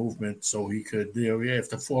rejects the movement, so he could,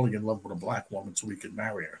 after falling in love with a black woman, so he could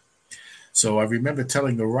marry her. So I remember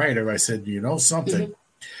telling the writer, I said, something.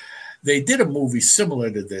 They did a movie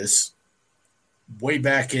similar to this way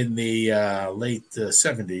back in the late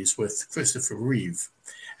 70s with Christopher Reeve,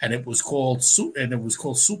 and it was called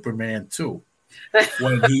Superman 2.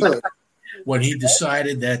 When he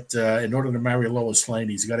decided that in order to marry Lois Lane,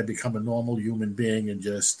 he's got to become a normal human being and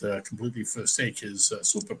just completely forsake his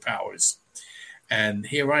superpowers. And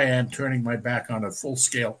here I am turning my back on a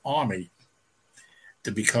full-scale army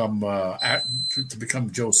to become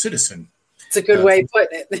Joe Citizen. It's a good way of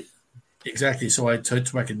putting it. Exactly. So I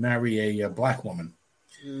could marry a black woman.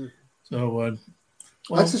 So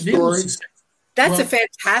that's a story. That's a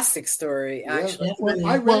fantastic story, actually.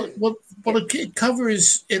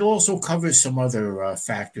 It also covers some other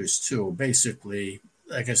factors too. Basically,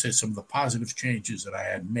 like I said, some of the positive changes that I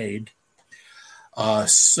had made.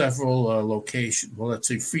 Several locations. Well, let's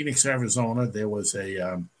see, Phoenix, Arizona. There was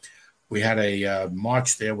we had a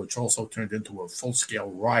march there, which also turned into a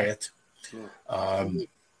full-scale riot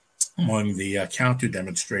among the counter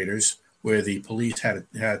demonstrators, where the police had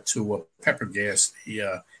to pepper gas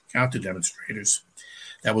the counter demonstrators.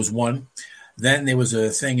 That was one. Then there was a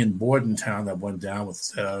thing in Bordentown that went down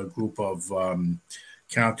with a group of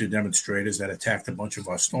counter demonstrators that attacked a bunch of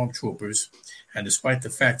our stormtroopers. And despite the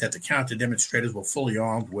fact that the counter demonstrators were fully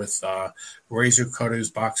armed with razor cutters,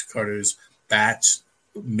 box cutters, bats,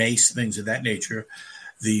 mace, things of that nature,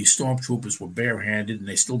 the stormtroopers were barehanded and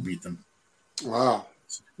they still beat them. Wow.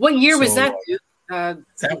 What year was that?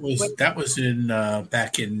 That was in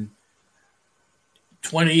back in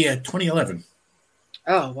 2011.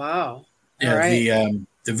 Oh, wow. Yeah, right.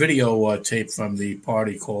 The video tape from the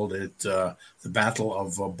party called it the Battle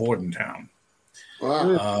of Bordentown.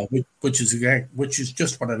 Wow. Which is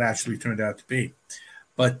just what it actually turned out to be.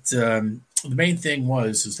 But the main thing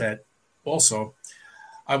is that also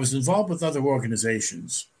I was involved with other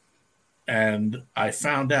organizations, and I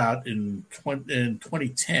found out in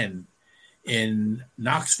 2010 in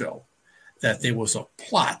Knoxville that there was a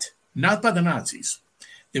plot, not by the Nazis.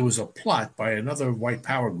 There was a plot by another white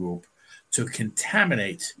power group to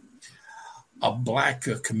contaminate a black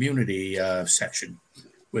community section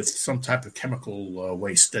with some type of chemical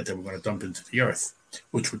waste that they were going to dump into the earth,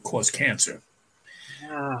 which would cause cancer.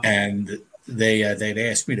 Wow. And they'd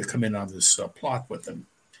asked me to come in on this plot with them.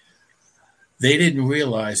 They didn't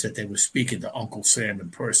realize that they were speaking to Uncle Sam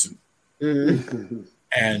in person. Mm-hmm.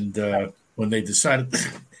 And when they decided,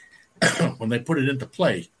 when they put it into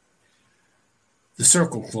play, the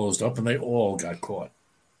circle closed up and they all got caught.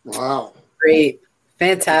 Wow. Great.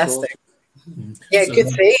 Fantastic. Awesome. Yeah, so good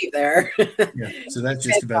save there. Yeah, so that's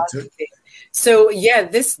just about it. So, yeah,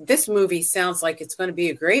 this movie sounds like it's going to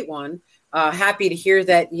be a great one. Happy to hear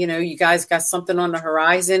that, you guys got something on the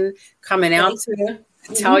horizon coming out to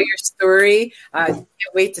tell your story. Can't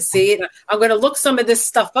wait to see it. I'm going to look some of this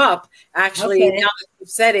stuff up, actually, now that you've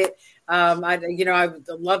said it. I would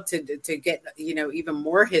love to get, even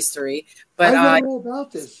more history. But I read all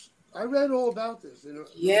about this. In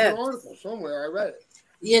an article somewhere. I read it.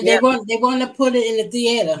 Yeah, they want to put it in the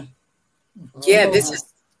theater. Yeah, this is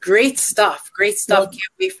Great stuff. Great stuff. Can't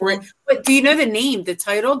wait for it. But do you know the name, the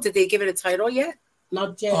title? Did they give it a title yet?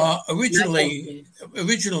 Not yet. Originally,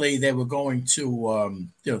 they were going to,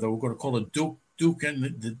 they were going to call it Duke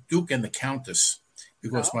and the Countess,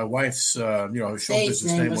 because my wife's, her show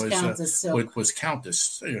business name was Countess Silk.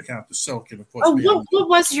 Countess Silk, and of course. What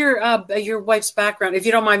was your wife's background, if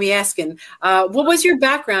you don't mind me asking? What was your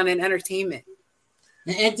background in entertainment?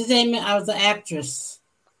 In entertainment, I was an actress.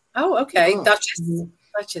 Oh, okay,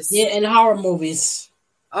 Duchess. Yeah, in horror movies.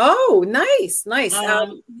 Oh, nice.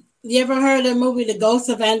 You ever heard of the movie The Ghost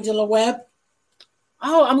of Angela Webb?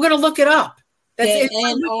 Oh, I'm going to look it up.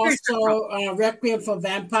 And also Requiem for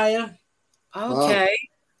Vampire. Okay.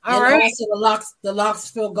 All right. Also the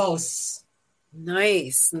Locksville Ghosts.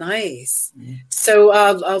 Nice. So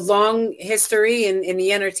a long history in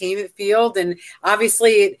the entertainment field, and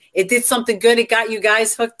obviously it did something good. It got you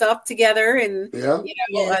guys hooked up together, and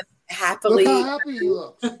happily. Look how happy you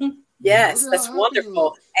look. Yes, that's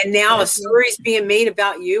wonderful. And now a story's being made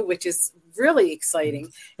about you, which is really exciting.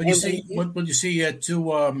 But you see,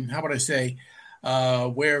 how would I say,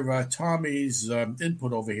 where Tommy's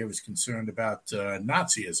input over here is concerned about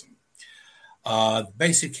Nazism.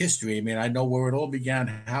 Basic history. I mean, I know where it all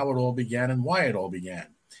began, how it all began, and why it all began.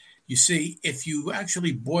 You see, if you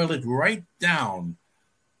actually boil it right down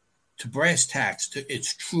to brass tacks, to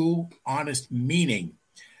its true, honest meaning,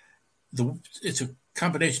 it's a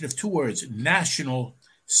combination of two words: National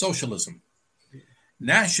Socialism.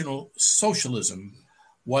 National Socialism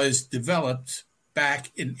was developed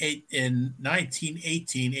back in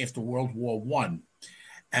 1918 after World War I.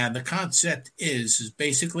 And the concept is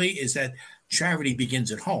that charity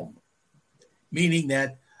begins at home, meaning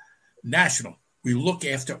that national, we look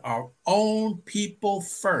after our own people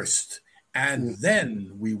first, and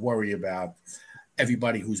then we worry about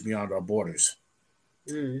everybody who's beyond our borders.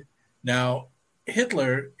 Mm. Now,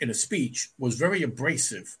 Hitler, in a speech, was very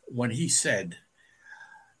abrasive when he said,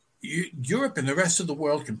 Europe and the rest of the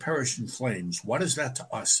world can perish in flames. What is that to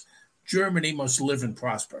us? Germany must live and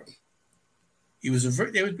prosper. It was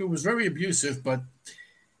very abusive, but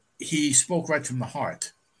he spoke right from the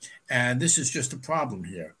heart. And this is just a problem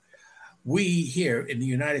here. We here in the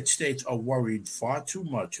United States are worried far too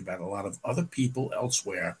much about a lot of other people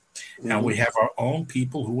elsewhere. Mm-hmm. And we have our own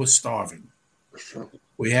people who are starving. Sure.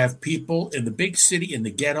 We have people in the big city, in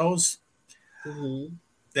the ghettos. Mm-hmm.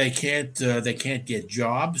 They can't get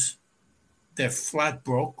jobs. They're flat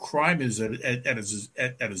broke. Crime is at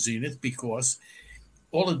a zenith because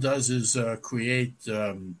all it does is create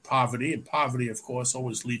poverty, and poverty, of course,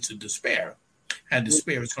 always leads to despair, and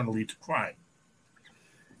despair is going to lead to crime.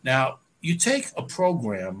 Now, you take a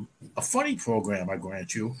program, a funny program, I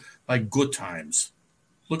grant you, like Good Times.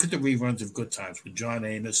 Look at the reruns of Good Times with John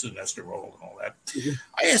Amos and Esther Roll and all that. Mm-hmm.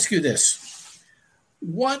 I ask you this.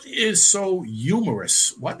 What is so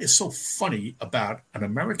humorous, what is so funny about an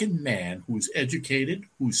American man who's educated,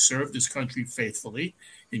 who served his country faithfully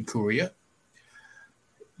in Korea,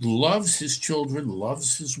 loves his children,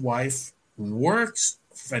 loves his wife, works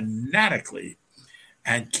fanatically,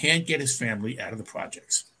 and can't get his family out of the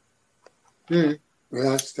projects? Mm.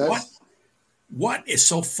 What is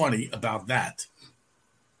so funny about that?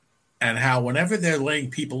 And how whenever they're laying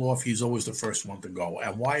people off, he's always the first one to go.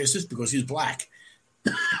 And why is this? Because he's black.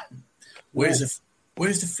 Where's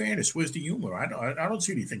the fairness? Where's the humor? I don't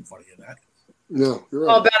see anything funny in that. No, you're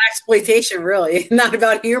right. All about exploitation, really, not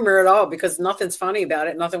about humor at all. Because nothing's funny about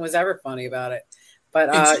it. Nothing was ever funny about it. But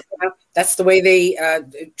that's the way they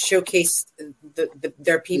showcased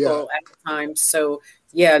their people at the time. So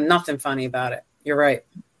yeah, nothing funny about it. You're right.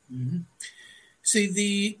 Mm-hmm.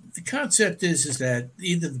 See, the concept is that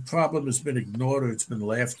either the problem has been ignored or it's been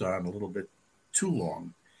laughed on a little bit too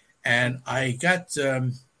long. And I got, I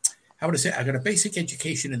got a basic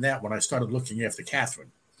education in that when I started looking after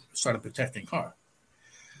Catherine, started protecting her.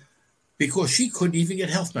 Because she couldn't even get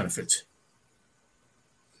health benefits.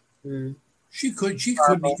 Mm. She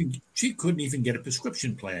couldn't even get a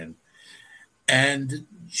prescription plan. And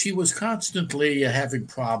she was constantly having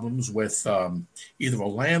problems with either a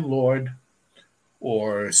landlord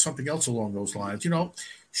or something else along those lines. You know,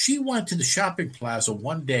 she went to the shopping plaza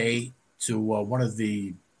one day to one of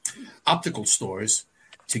the optical stores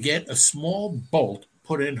to get a small bolt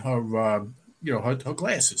put in her, her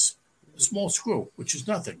glasses, a small screw, which is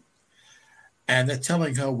nothing. And they're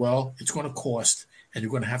telling her, well, it's going to cost, and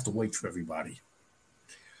you're going to have to wait for everybody.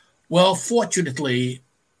 Well, fortunately,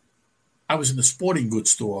 I was in the sporting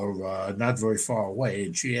goods store not very far away,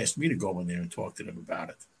 and she asked me to go in there and talk to them about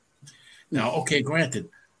it. Now, okay, granted,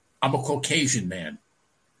 I'm a Caucasian man.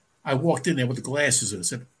 I walked in there with the glasses and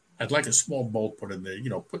said, I'd like a small bolt put in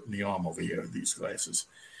the, put in the arm over here, these glasses.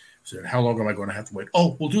 said, how long am I going to have to wait?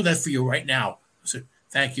 Oh, we'll do that for you right now. I said,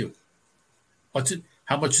 thank you. What's it?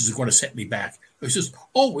 How much is it going to set me back? He says,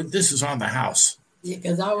 oh, this is on the house. Yeah,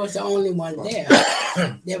 because I was the only one there.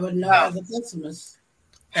 There were no other customers.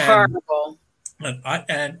 Horrible.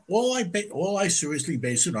 And all I seriously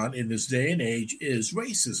base it on in this day and age is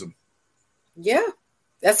racism. Yeah,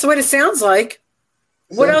 that's what it sounds like.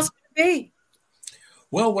 What else could it be?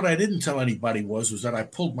 Well, what I didn't tell anybody was that I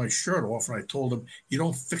pulled my shirt off and I told them, you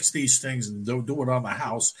don't fix these things and don't do it on the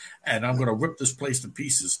house, and I'm going to rip this place to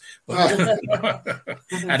pieces. But,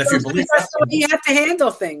 and if you believe that's the way you have to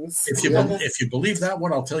handle things. If you believe that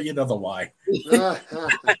one, I'll tell you another lie.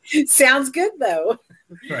 Sounds good, though.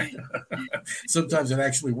 Right. Sometimes it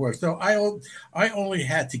actually works. No, I only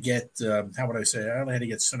had to get, how would I say, I only had to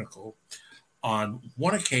get cynical on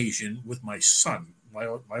one occasion with my son. My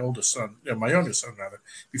oldest son, my youngest son rather,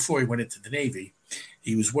 before he went into the Navy,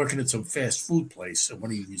 he was working at some fast food place, and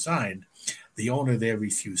when he resigned, the owner there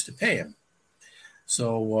refused to pay him.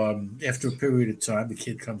 So after a period of time, the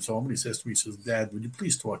kid comes home and he says to me, he says, Dad, would you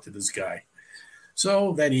please talk to this guy?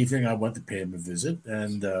 So that evening, I went to pay him a visit,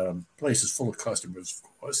 and the place is full of customers, of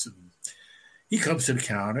course. And he comes to the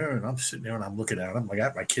counter, and I'm sitting there and I'm looking at him. I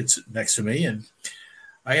got my kid sitting next to me, and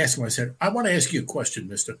I asked him, I said, I want to ask you a question,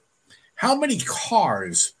 mister. How many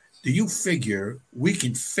cars do you figure we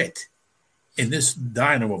can fit in this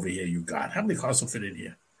diner over here you got? How many cars will fit in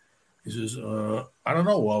here? He says, I don't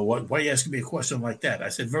know. Well, why are you asking me a question like that? I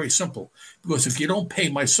said, very simple. Because if you don't pay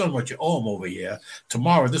my son what you owe him over here,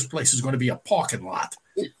 tomorrow this place is going to be a parking lot.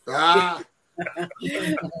 Yeah,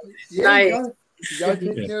 you got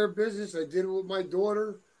to take care of business. I did it with my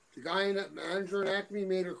daughter. The guy in that manager in Acme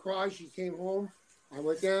made her cry. She came home. I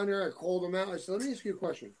went down there. I called him out. I said, let me ask you a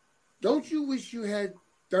question. Don't you wish you had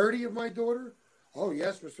 30 of my daughter? Oh,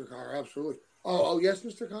 yes, Mr. Cairo, absolutely. Oh, yes,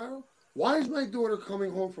 Mr. Cairo? Why is my daughter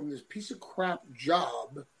coming home from this piece of crap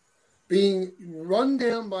job being run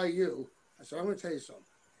down by you? I said, I'm going to tell you something.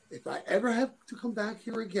 If I ever have to come back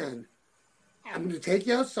here again, I'm going to take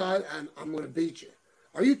you outside and I'm going to beat you.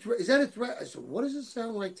 Is that a threat? I said, what does it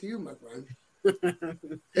sound like to you, my friend?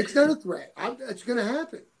 It's not a threat. It's going to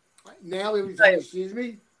happen. Now, every time he sees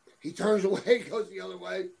me, he turns away, goes the other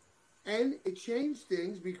way. And it changed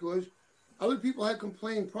things because other people had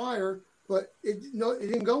complained prior, but it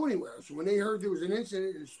didn't go anywhere. So when they heard there was an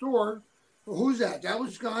incident in the store, well, who's that? That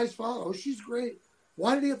was Guy's father. Oh, she's great.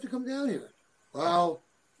 Why did he have to come down here? Well,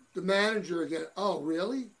 the manager again. Oh,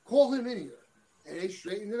 really? Call him in here. And they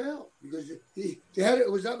straightened it out because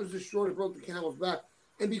that was the straw that broke the camel's back.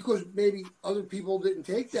 And because maybe other people didn't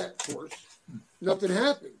take that course, nothing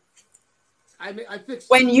happened. I fixed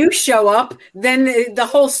when you show up, then the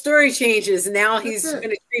whole story changes. Now he's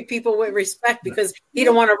going to treat people with respect because he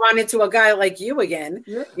don't want to run into a guy like you again.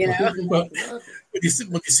 Yeah. You know. Well, you see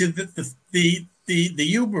the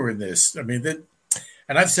humor in this. I mean,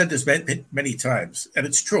 and I've said this many times, and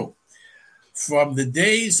it's true. From the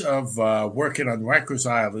days of working on Rikers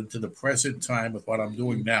Island to the present time with what I'm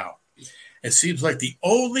doing now, it seems like the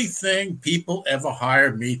only thing people ever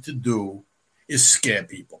hire me to do is scare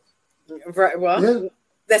people. Right. Well,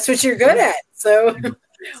 that's what you're good at. So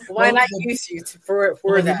why not use you for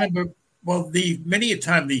that? Remember, many a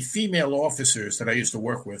time the female officers that I used to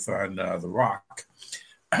work with on the Rock,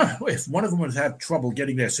 if one of them would have trouble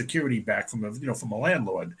getting their security back from a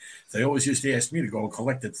landlord, they always used to ask me to go and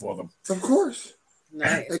collect it for them. Of course.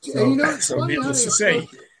 Nice. It's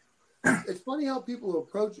funny how people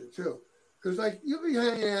approach it too, because like you'll be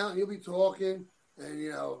hanging out, and you'll be talking,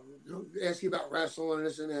 and ask you about wrestling and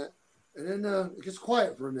this and that. And then it gets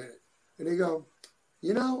quiet for a minute. And they go,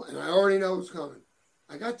 and I already know what's coming.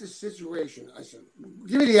 I got this situation. I said,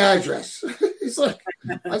 give me the address. He's like,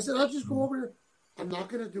 I said, I'll just go over here. I'm not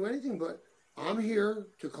going to do anything, but I'm here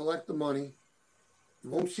to collect the money. You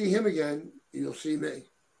won't see him again. You'll see me.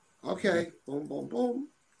 Okay. Boom, boom, boom.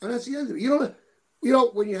 And that's the end of it.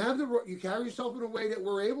 When you carry yourself in a way that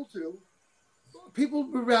we're able to, people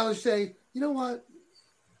would rather say, you know what?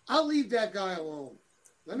 I'll leave that guy alone.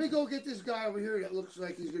 Let me go get this guy over here that looks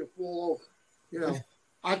like he's going to fall over.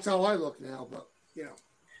 That's how I look now, but,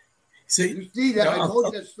 See, you see that. I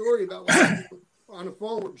told you that story about on the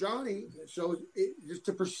phone with Johnny. So it's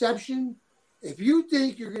the perception. If you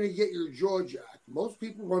think you're going to get your jaw jacked, most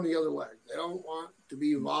people run the other way. They don't want to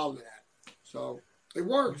be involved in that. So it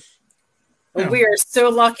works. Well, we are so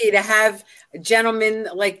lucky to have gentlemen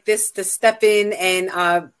like this to step in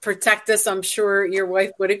and protect us. I'm sure your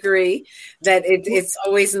wife would agree that it's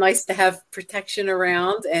always nice to have protection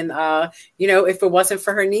around. And, if it wasn't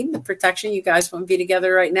for her needing the protection, you guys wouldn't be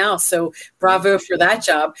together right now. So bravo for that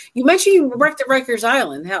job. You mentioned you worked at Rikers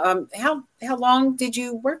Island. How long did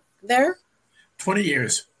you work there? 20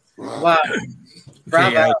 years. Wow. Okay,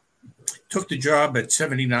 Bravo. took the job at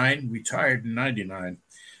 79, retired in 99.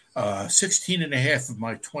 16 and a half of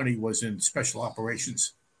my 20 was in special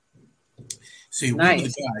operations. See,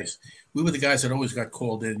 Nice. we were the guys that always got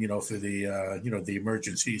called in, for the, the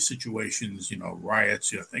emergency situations,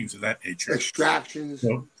 riots, things of that nature. Extractions.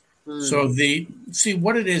 So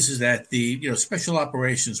what it is that the, special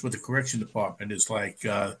operations with the correction department is like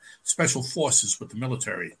special forces with the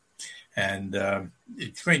military. And they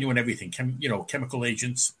train you in everything, chemical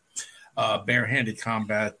agents, barehanded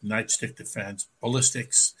combat, nightstick defense,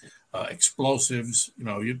 ballistics, explosives.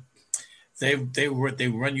 They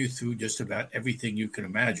run you through just about everything you can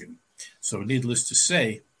imagine. So, needless to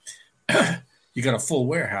say, you got a full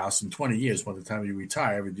warehouse in 20 years by the time you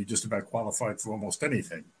retire, and you're just about qualified for almost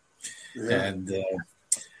anything. Yeah. And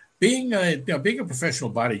being a professional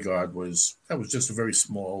bodyguard was just a very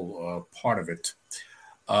small part of it.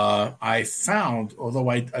 I found, although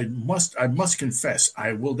I must confess,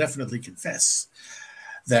 I will definitely confess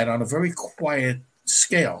that on a very quiet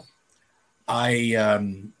scale, I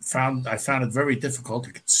found it very difficult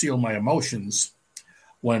to conceal my emotions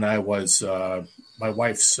when I was my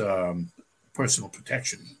wife's personal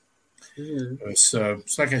protection. Mm-hmm. So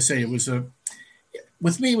like I say,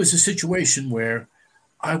 with me, it was a situation where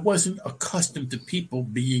I wasn't accustomed to people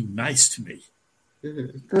being nice to me.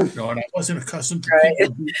 Mm-hmm. And I wasn't accustomed to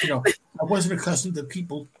people, I wasn't accustomed to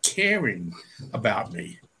people caring about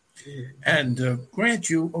me. Mm-hmm. And grant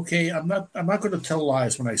you, okay, I'm not going to tell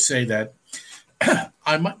lies when I say that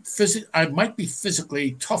I might be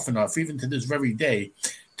physically tough enough, even to this very day,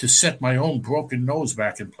 to set my own broken nose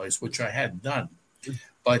back in place, which I had done.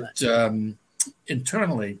 But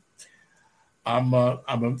internally, I'm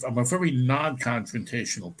a very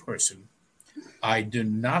non-confrontational person. I do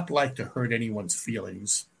not like to hurt anyone's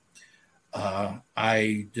feelings.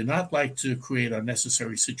 I do not like to create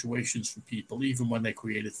unnecessary situations for people, even when they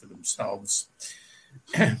create it for themselves.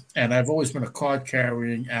 And I've always been a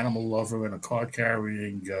card-carrying animal lover and a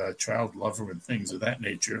card-carrying child lover and things of that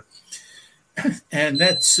nature. And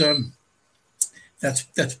that's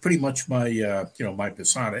pretty much my my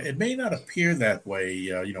persona. It may not appear that way,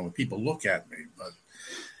 when people look at me, but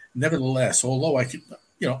nevertheless, although I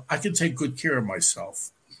can take good care of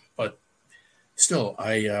myself, but still,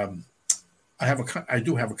 I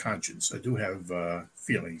do have a conscience. I do have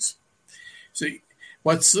feelings. See,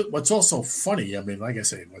 what's also funny, like I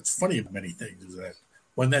say, what's funny about many things is that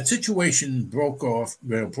when that situation broke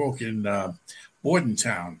in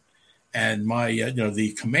Bordentown, and my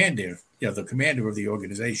the commander of the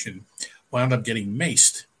organization wound up getting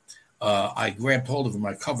maced. I grabbed hold of him,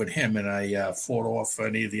 I covered him, and I fought off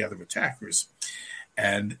any of the other attackers.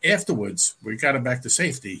 And afterwards, we got him back to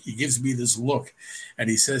safety. He gives me this look, and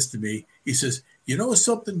he says to me, "You know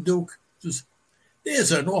something, Duke?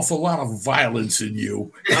 There's an awful lot of violence in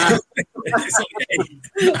you." I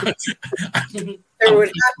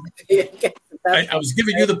was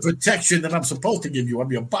giving you the protection that I'm supposed to give you.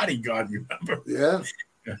 I'm your bodyguard, remember? Yeah.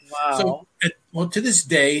 Wow. So, to this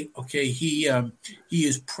day, okay, he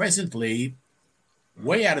is presently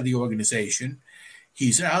way out of the organization.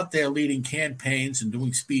 He's out there leading campaigns and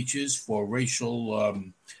doing speeches for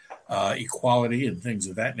racial equality and things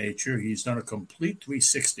of that nature. He's done a complete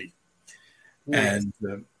 360, and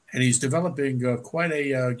he's developing quite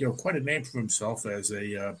a name for himself as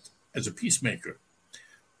a peacemaker,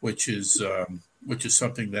 which is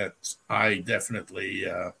something that I definitely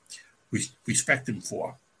respect him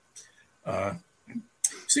for.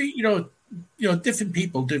 See, different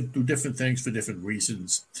people do different things for different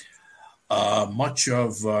reasons. Much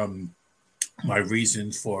of my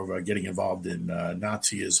reason for getting involved in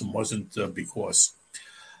Nazism wasn't because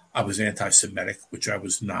I was anti-Semitic, which I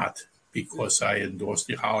was not, because I endorsed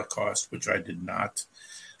the Holocaust, which I did not,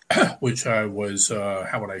 which I was,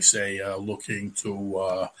 looking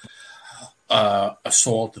to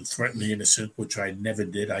assault and threaten the innocent, which I never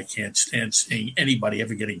did. I can't stand seeing anybody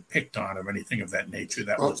ever getting picked on or anything of that nature.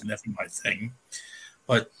 That was never my thing.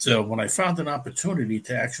 But when I found an opportunity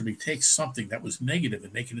to actually take something that was negative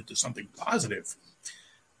and make it into something positive,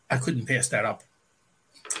 I couldn't pass that up.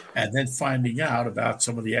 And then finding out about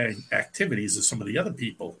some of the activities of some of the other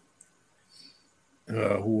people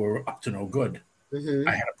who were up to no good,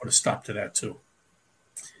 I had to put a stop to that too.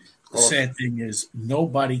 The sad thing is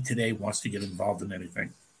nobody today wants to get involved in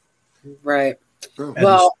anything. Right.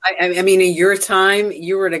 Well, I mean, in your time,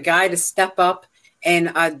 you were the guy to step up.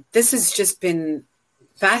 And this has just been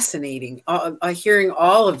fascinating. Hearing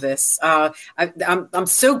all of this, I'm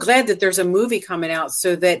so glad that there's a movie coming out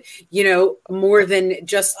so that more than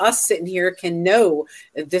just us sitting here can know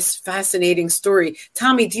this fascinating story.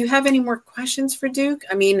 Tommy, do you have any more questions for Duke?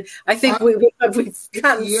 I mean, I think we've gotten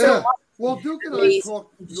so. Well, Duke and I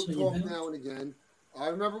talk now and again. I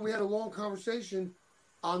remember we had a long conversation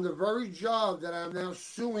on the very job that I'm now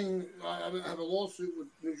suing. I have a lawsuit with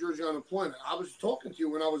New Jersey Unemployment. I was talking to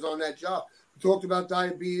you when I was on that job. We talked about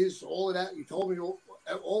diabetes, all of that. You told me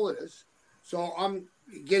all of this. So I'm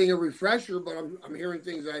getting a refresher, but I'm hearing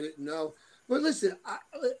things I didn't know. But listen,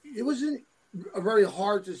 it wasn't very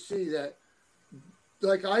hard to see that,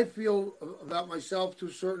 like I feel about myself to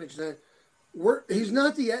a certain extent, he's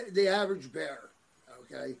not the average bear,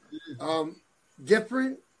 okay?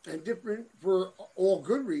 Different for all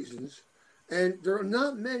good reasons, and there are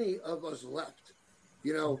not many of us left.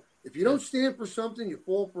 If you don't stand for something, you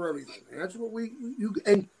fall for everything, and that's what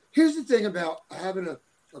and here's the thing about having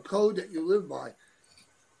a code that you live by.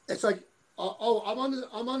 It's like, I'm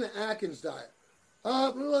on the Atkins diet.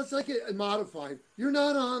 Well, it's like a modified. You're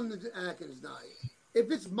not on the Atkins diet. If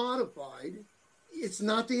it's modified, it's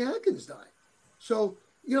not the Atkins diet. So,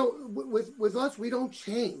 with us, we don't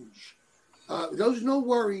change. There's no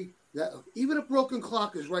worry that even a broken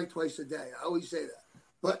clock is right twice a day. I always say that.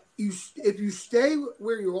 But if you stay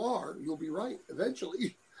where you are, you'll be right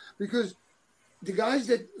eventually. Because the guys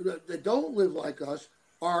that don't live like us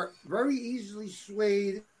are very easily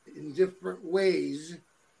swayed in different ways.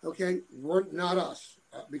 Okay, we're not us.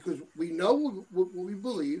 Because we know what we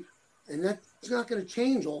believe, and that's not going to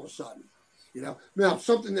change all of a sudden. Now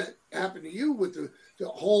something that happened to you with the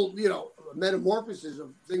whole, metamorphosis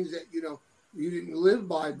of things that, you didn't live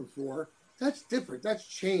by before, that's different. That's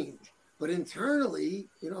change. But internally,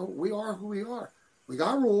 we are who we are. We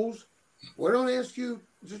got rules. We don't ask you,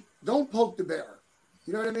 just don't poke the bear.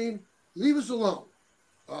 You know what I mean? Leave us alone.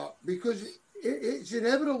 Because it's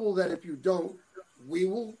inevitable that if you don't, we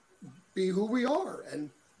will be who we are. And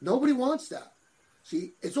nobody wants that.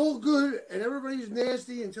 See, it's all good and everybody's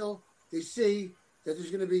nasty until they see that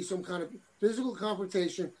there's going to be some kind of physical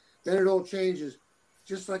confrontation. Then it all changes.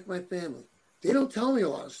 Just like my family. They don't tell me a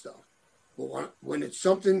lot of stuff. But when it's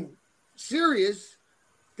something serious,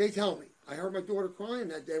 they tell me. I heard my daughter crying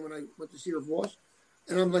that day when I went to see her boss.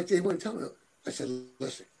 And I'm like, they wouldn't tell me. I said,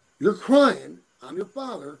 listen, you're crying. I'm your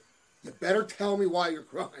father. You better tell me why you're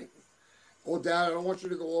crying. Oh, Dad, I don't want you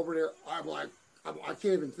to go over there. I'm like, I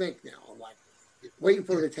can't even think now. I'm like, waiting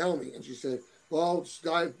for her to tell me. And she said, well,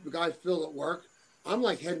 the guy Phil at work. I'm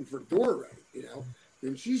like heading for the door already,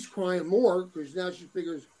 And she's crying more because now she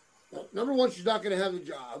figures, well, number one, she's not going to have the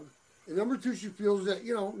job. And number two, she feels that,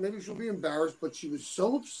 maybe she'll be embarrassed. But she was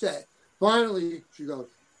so upset. Finally, she goes,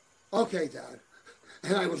 okay, Dad.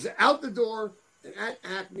 And I was out the door and at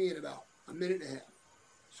Acme in about a minute and a half.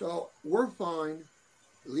 So we're fine.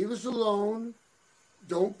 Leave us alone.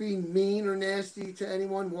 Don't be mean or nasty to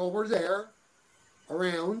anyone while we're there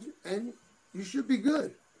around. And you should be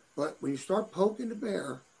good. But when you start poking the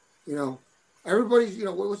bear, everybody's,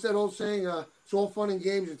 what's that old saying? It's all fun and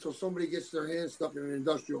games until somebody gets their hand stuck in an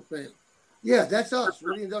industrial fan. Yeah, that's us.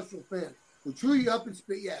 We're the industrial fan. We chew you up and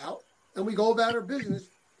spit you out, and we go about our business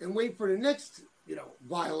and wait for the next,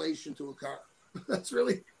 violation to occur. That's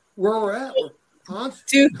really where we're at. We're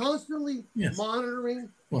constantly monitoring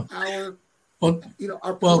our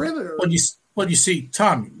perimeter. Well, you see,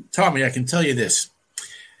 Tommy, I can tell you this.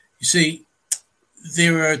 You see,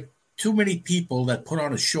 there are too many people that put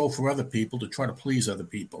on a show for other people to try to please other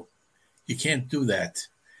people. You can't do that.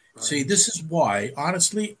 Right. See, this is why,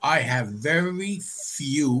 honestly, I have very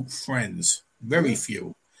few friends, very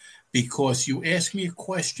few, because you ask me a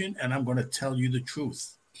question and I'm going to tell you the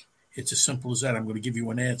truth. It's as simple as that. I'm going to give you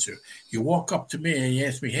an answer. You walk up to me and you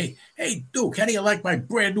ask me, hey, Duke, how do you like my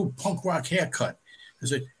brand new punk rock haircut? I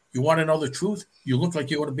said, you want to know the truth? You look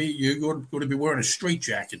like you ought to be wearing a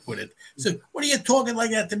straitjacket with it. I said, what are you talking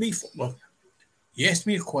like that to me for? Well, you asked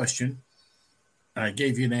me a question and I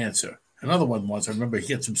gave you an answer. Another one was, I remember he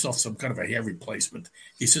gets himself some kind of a hair replacement.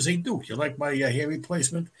 He says, hey, Duke, you like my hair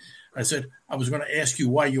replacement? I said, I was going to ask you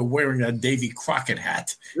why you're wearing a Davy Crockett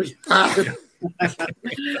hat. People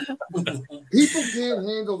can't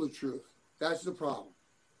handle the truth. That's the problem.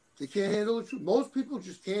 They can't handle the truth. Most people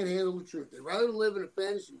just can't handle the truth. They'd rather live in a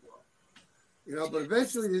fantasy world. But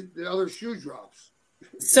eventually the other shoe drops.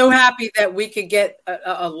 So happy that we could get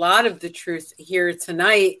a lot of the truth here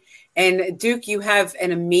tonight. And Duke, you have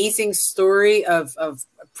an amazing story of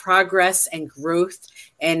progress and growth,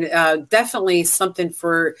 and definitely something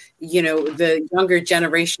for, the younger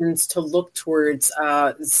generations to look towards,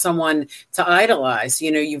 someone to idolize.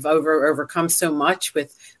 You've overcome so much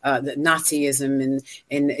with the Nazism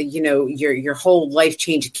and your whole life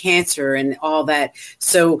change, cancer and all that.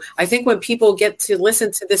 So I think when people get to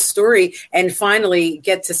listen to this story and finally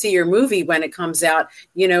get to see your movie when it comes out,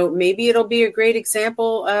 maybe it'll be a great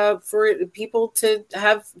example for people to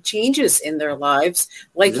have changes in their lives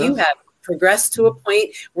like you have. Progress to a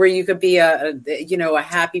point where you could be a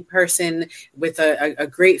happy person with a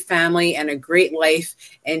great family and a great life,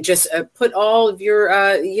 and just put all of your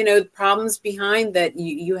problems behind that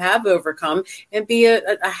you have overcome, and be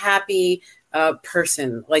a happy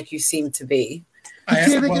person like you seem to be. I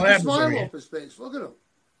can't get the smile off his face. Look at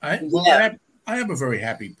him. I am a very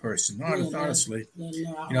happy person, honestly.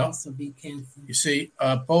 Also beat cancer. You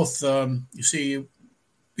see,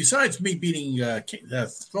 besides me beating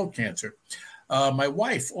throat cancer, my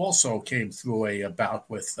wife also came through a bout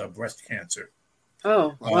with breast cancer.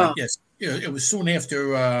 Oh, wow. Yes, it was soon after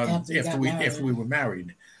we were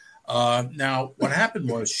married. Now, what happened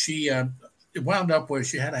was it wound up where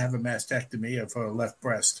she had to have a mastectomy of her left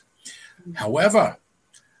breast. However,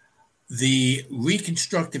 the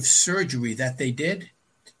reconstructive surgery that they did,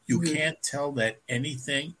 you can't tell that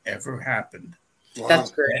anything ever happened. Wow.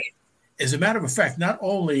 That's great. As a matter of fact, not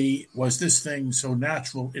only was this thing so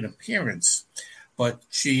natural in appearance, but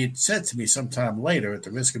she had said to me sometime later, at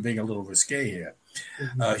the risk of being a little risque here,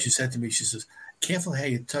 she said to me, she says, "Careful how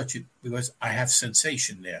you touch it, because I have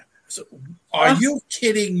sensation there." So, are you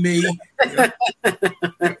kidding me?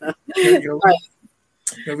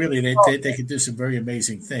 Really, they can do some very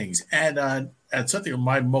amazing things. And something of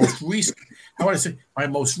my most recent, my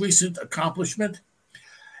most recent accomplishment,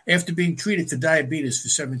 after being treated for diabetes for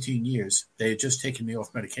 17 years, they had just taken me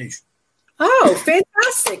off medication. Oh,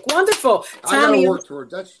 fantastic. Wonderful. Tommy work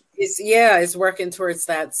towards that. is working towards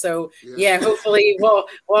that. So hopefully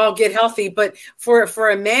we'll get healthy. But for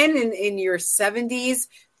a man in your 70s,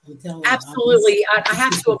 absolutely, I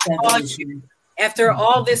have to applaud you. After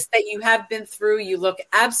all this that you have been through, you look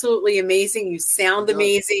absolutely amazing. You sound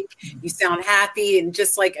amazing. You sound happy and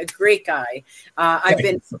just like a great guy.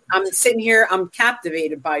 I'm sitting here, I'm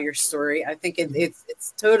captivated by your story. I think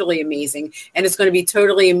it's totally amazing. And it's going to be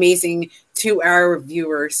totally amazing to our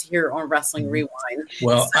viewers here on Wrestling Rewind.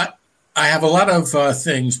 Well, I have a lot of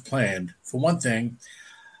things planned. For one thing,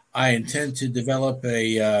 I intend to develop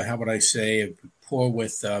a rapport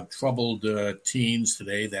with troubled teens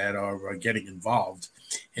today that are getting involved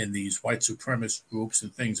in these white supremacist groups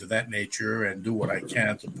and things of that nature, and do what I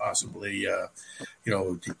can to possibly,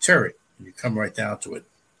 deter it. And you come right down to it,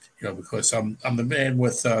 because I'm the man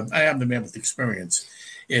with I am the man with experience.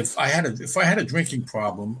 If I had a drinking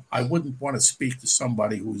problem, I wouldn't want to speak to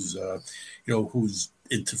somebody who's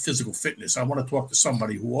into physical fitness. I want to talk to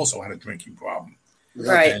somebody who also had a drinking problem.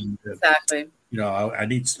 Right. And, exactly. I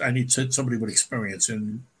need somebody with experience,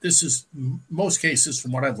 and this is most cases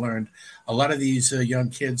from what I've learned. A lot of these young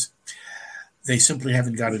kids, they simply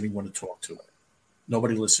haven't got anyone to talk to.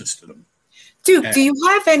 Nobody listens to them. Duke, do you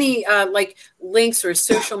have any links or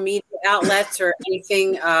social media outlets or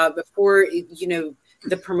anything before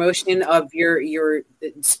the promotion of your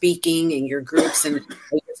speaking and your groups and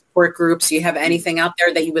your support groups? Do you have anything out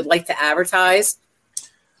there that you would like to advertise?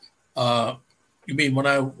 You mean when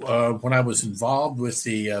I was involved with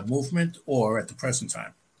the movement, or at the present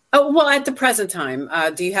time? Oh, well, at the present time,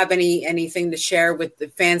 do you have anything to share with the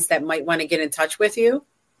fans that might want to get in touch with you?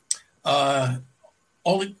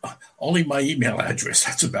 Only my email address.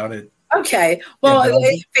 That's about it. Okay. Well,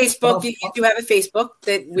 Facebook. You do have a Facebook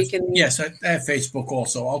that we can. Yes, I have Facebook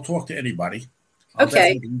also. I'll talk to anybody. I'll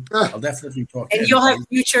definitely talk to and you'll have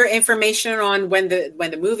future information on when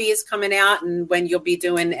the movie is coming out and when you'll be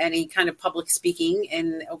doing any kind of public speaking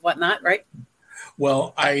and whatnot, right?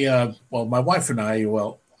 Well, my wife and I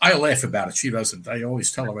laugh about it. She doesn't. I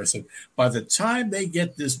always tell her, I said, by the time they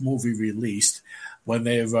get this movie released, when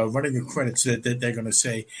they're running the credits, that they're going to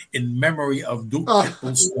say, "In memory of Duke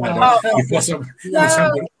Pitbull Snyder," because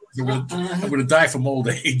I'm going to die from old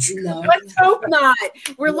age. No. Let's hope not.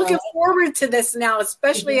 We're looking forward to this now,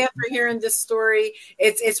 especially after hearing this story.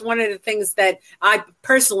 It's one of the things that I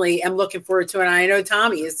personally am looking forward to, and I know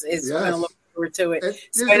Tommy is going to look forward to it.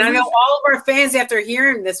 And I know all of our fans, after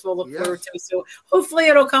hearing this, will look forward to it. So hopefully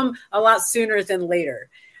it'll come a lot sooner than later.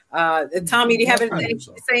 Tommy, do you have anything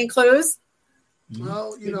to say in close?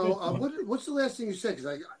 Well, what's the last thing you said?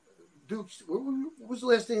 Because Duke, what was the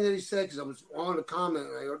last thing that he said? Because I was on a comment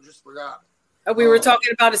and I just forgot. We were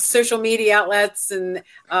talking about his social media outlets and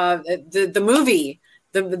the movie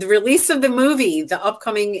the release of the movie, the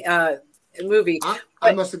upcoming movie.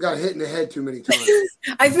 I must have got hit in the head too many times.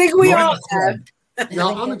 I think we all have.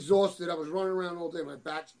 No, I'm exhausted. I was running around all day. My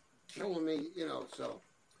back's killing me, so.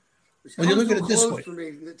 Well, you look at it this way. For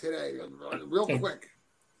me today, real quick.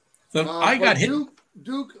 So I got hit.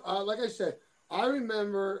 Duke, like I said, I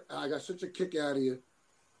remember I got such a kick out of you,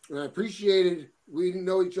 and I appreciated we didn't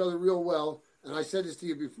know each other real well. And I said this to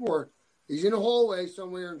you before. He's in a hallway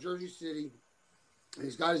somewhere in Jersey City, and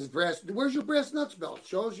he's got his brass. Where's your brass nuts belt?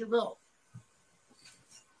 Show us your belt.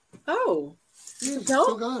 Oh, yeah,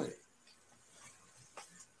 still got it.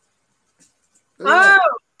 Oh,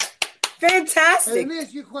 fantastic! Hey, let me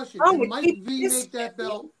ask you a question. Did Mike V make that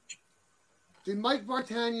belt? Did Mike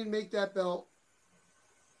Vartanian make that belt?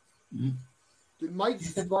 Mm-hmm. Did Mike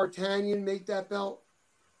Vartanian make that belt?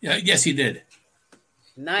 Yeah, yes, he did.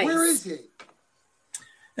 Nice. Where is he?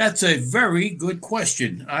 That's a very good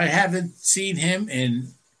question. I haven't seen him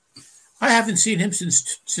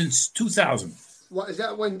since 2000. What is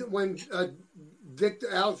that? When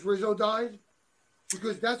Alex Rizzo died?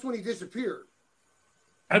 Because that's when he disappeared.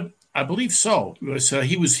 I believe so. Because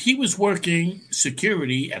he was working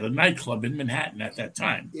security at a nightclub in Manhattan at that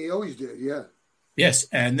time. He always did, yeah. Yes,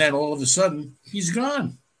 and then all of a sudden he's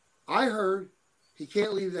gone. I heard he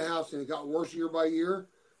can't leave the house, and it got worse year by year.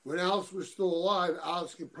 When Alex was still alive,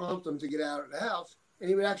 Alex could prompt him to get out of the house, and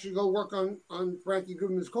he would actually go work on Frankie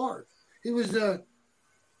Goodman's car. He was the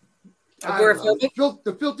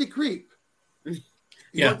filthy creep.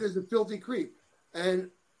 He worked as a filthy creep, and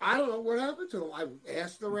I don't know what happened to him. I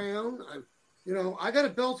asked around. I got a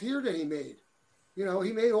belt here that he made. He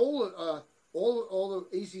made all the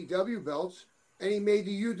ECW belts, and he made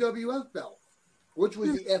the UWF belt, which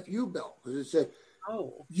was the FU belt because it said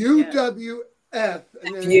UWF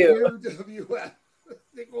and then UWF.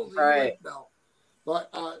 Equals the US belt.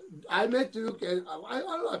 But I met Duke, and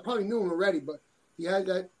I probably knew him already, but he had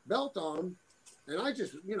that belt on, and I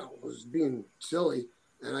just was being silly,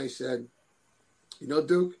 and I said,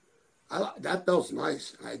 Duke, that belt's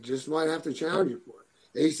nice. I just might have to challenge you for it.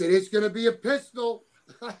 And he said, it's going to be a pistol.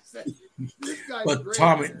 I said, this guy's but great.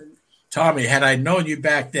 Tommy, had I known you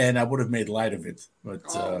back then, I would have made light of it. But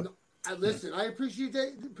listen, I appreciate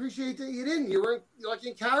that you didn't. You were like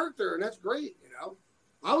in character, and that's great.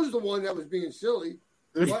 I was the one that was being silly,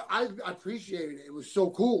 but I appreciated it. It was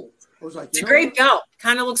so cool. I was like, it's a great belt.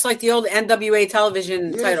 Kind of looks like the old NWA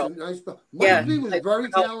television title. Nice belt. Mike V was very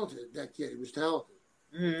talented. That kid, he was talented.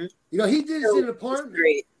 Mm-hmm. He did this in an apartment.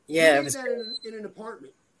 Great. Yeah, he did that in an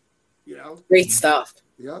apartment. Great stuff.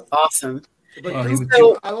 Yeah, awesome. But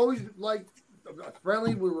I always liked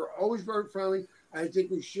friendly. We were always very friendly. I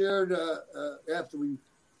think we shared after we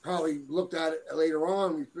probably looked at it later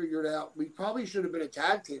on. We figured out we probably should have been a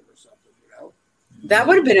tag team or something. That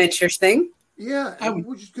would have been interesting. Yeah,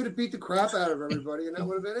 we just could have beat the crap out of everybody, and that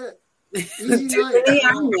would have been it. Easy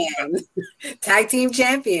night. Tag team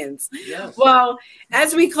champions. Yes. Well,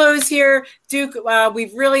 as we close here, Duke,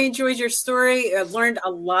 we've really enjoyed your story. Learned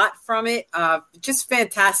a lot from it. Just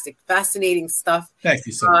fantastic, fascinating stuff. Thank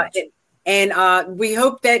you so much. And we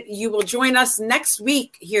hope that you will join us next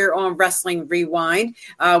week here on Wrestling Rewind,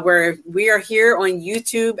 where we are here on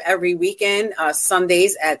YouTube every weekend,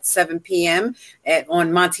 Sundays at 7 p.m.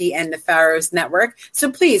 On Monty and the Pharaohs Network.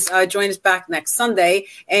 So please join us back next Sunday.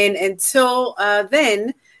 And until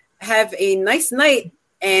then, have a nice night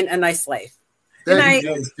and a nice life. Good night.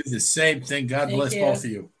 Do the same thing. God bless both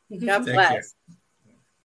of you. God bless.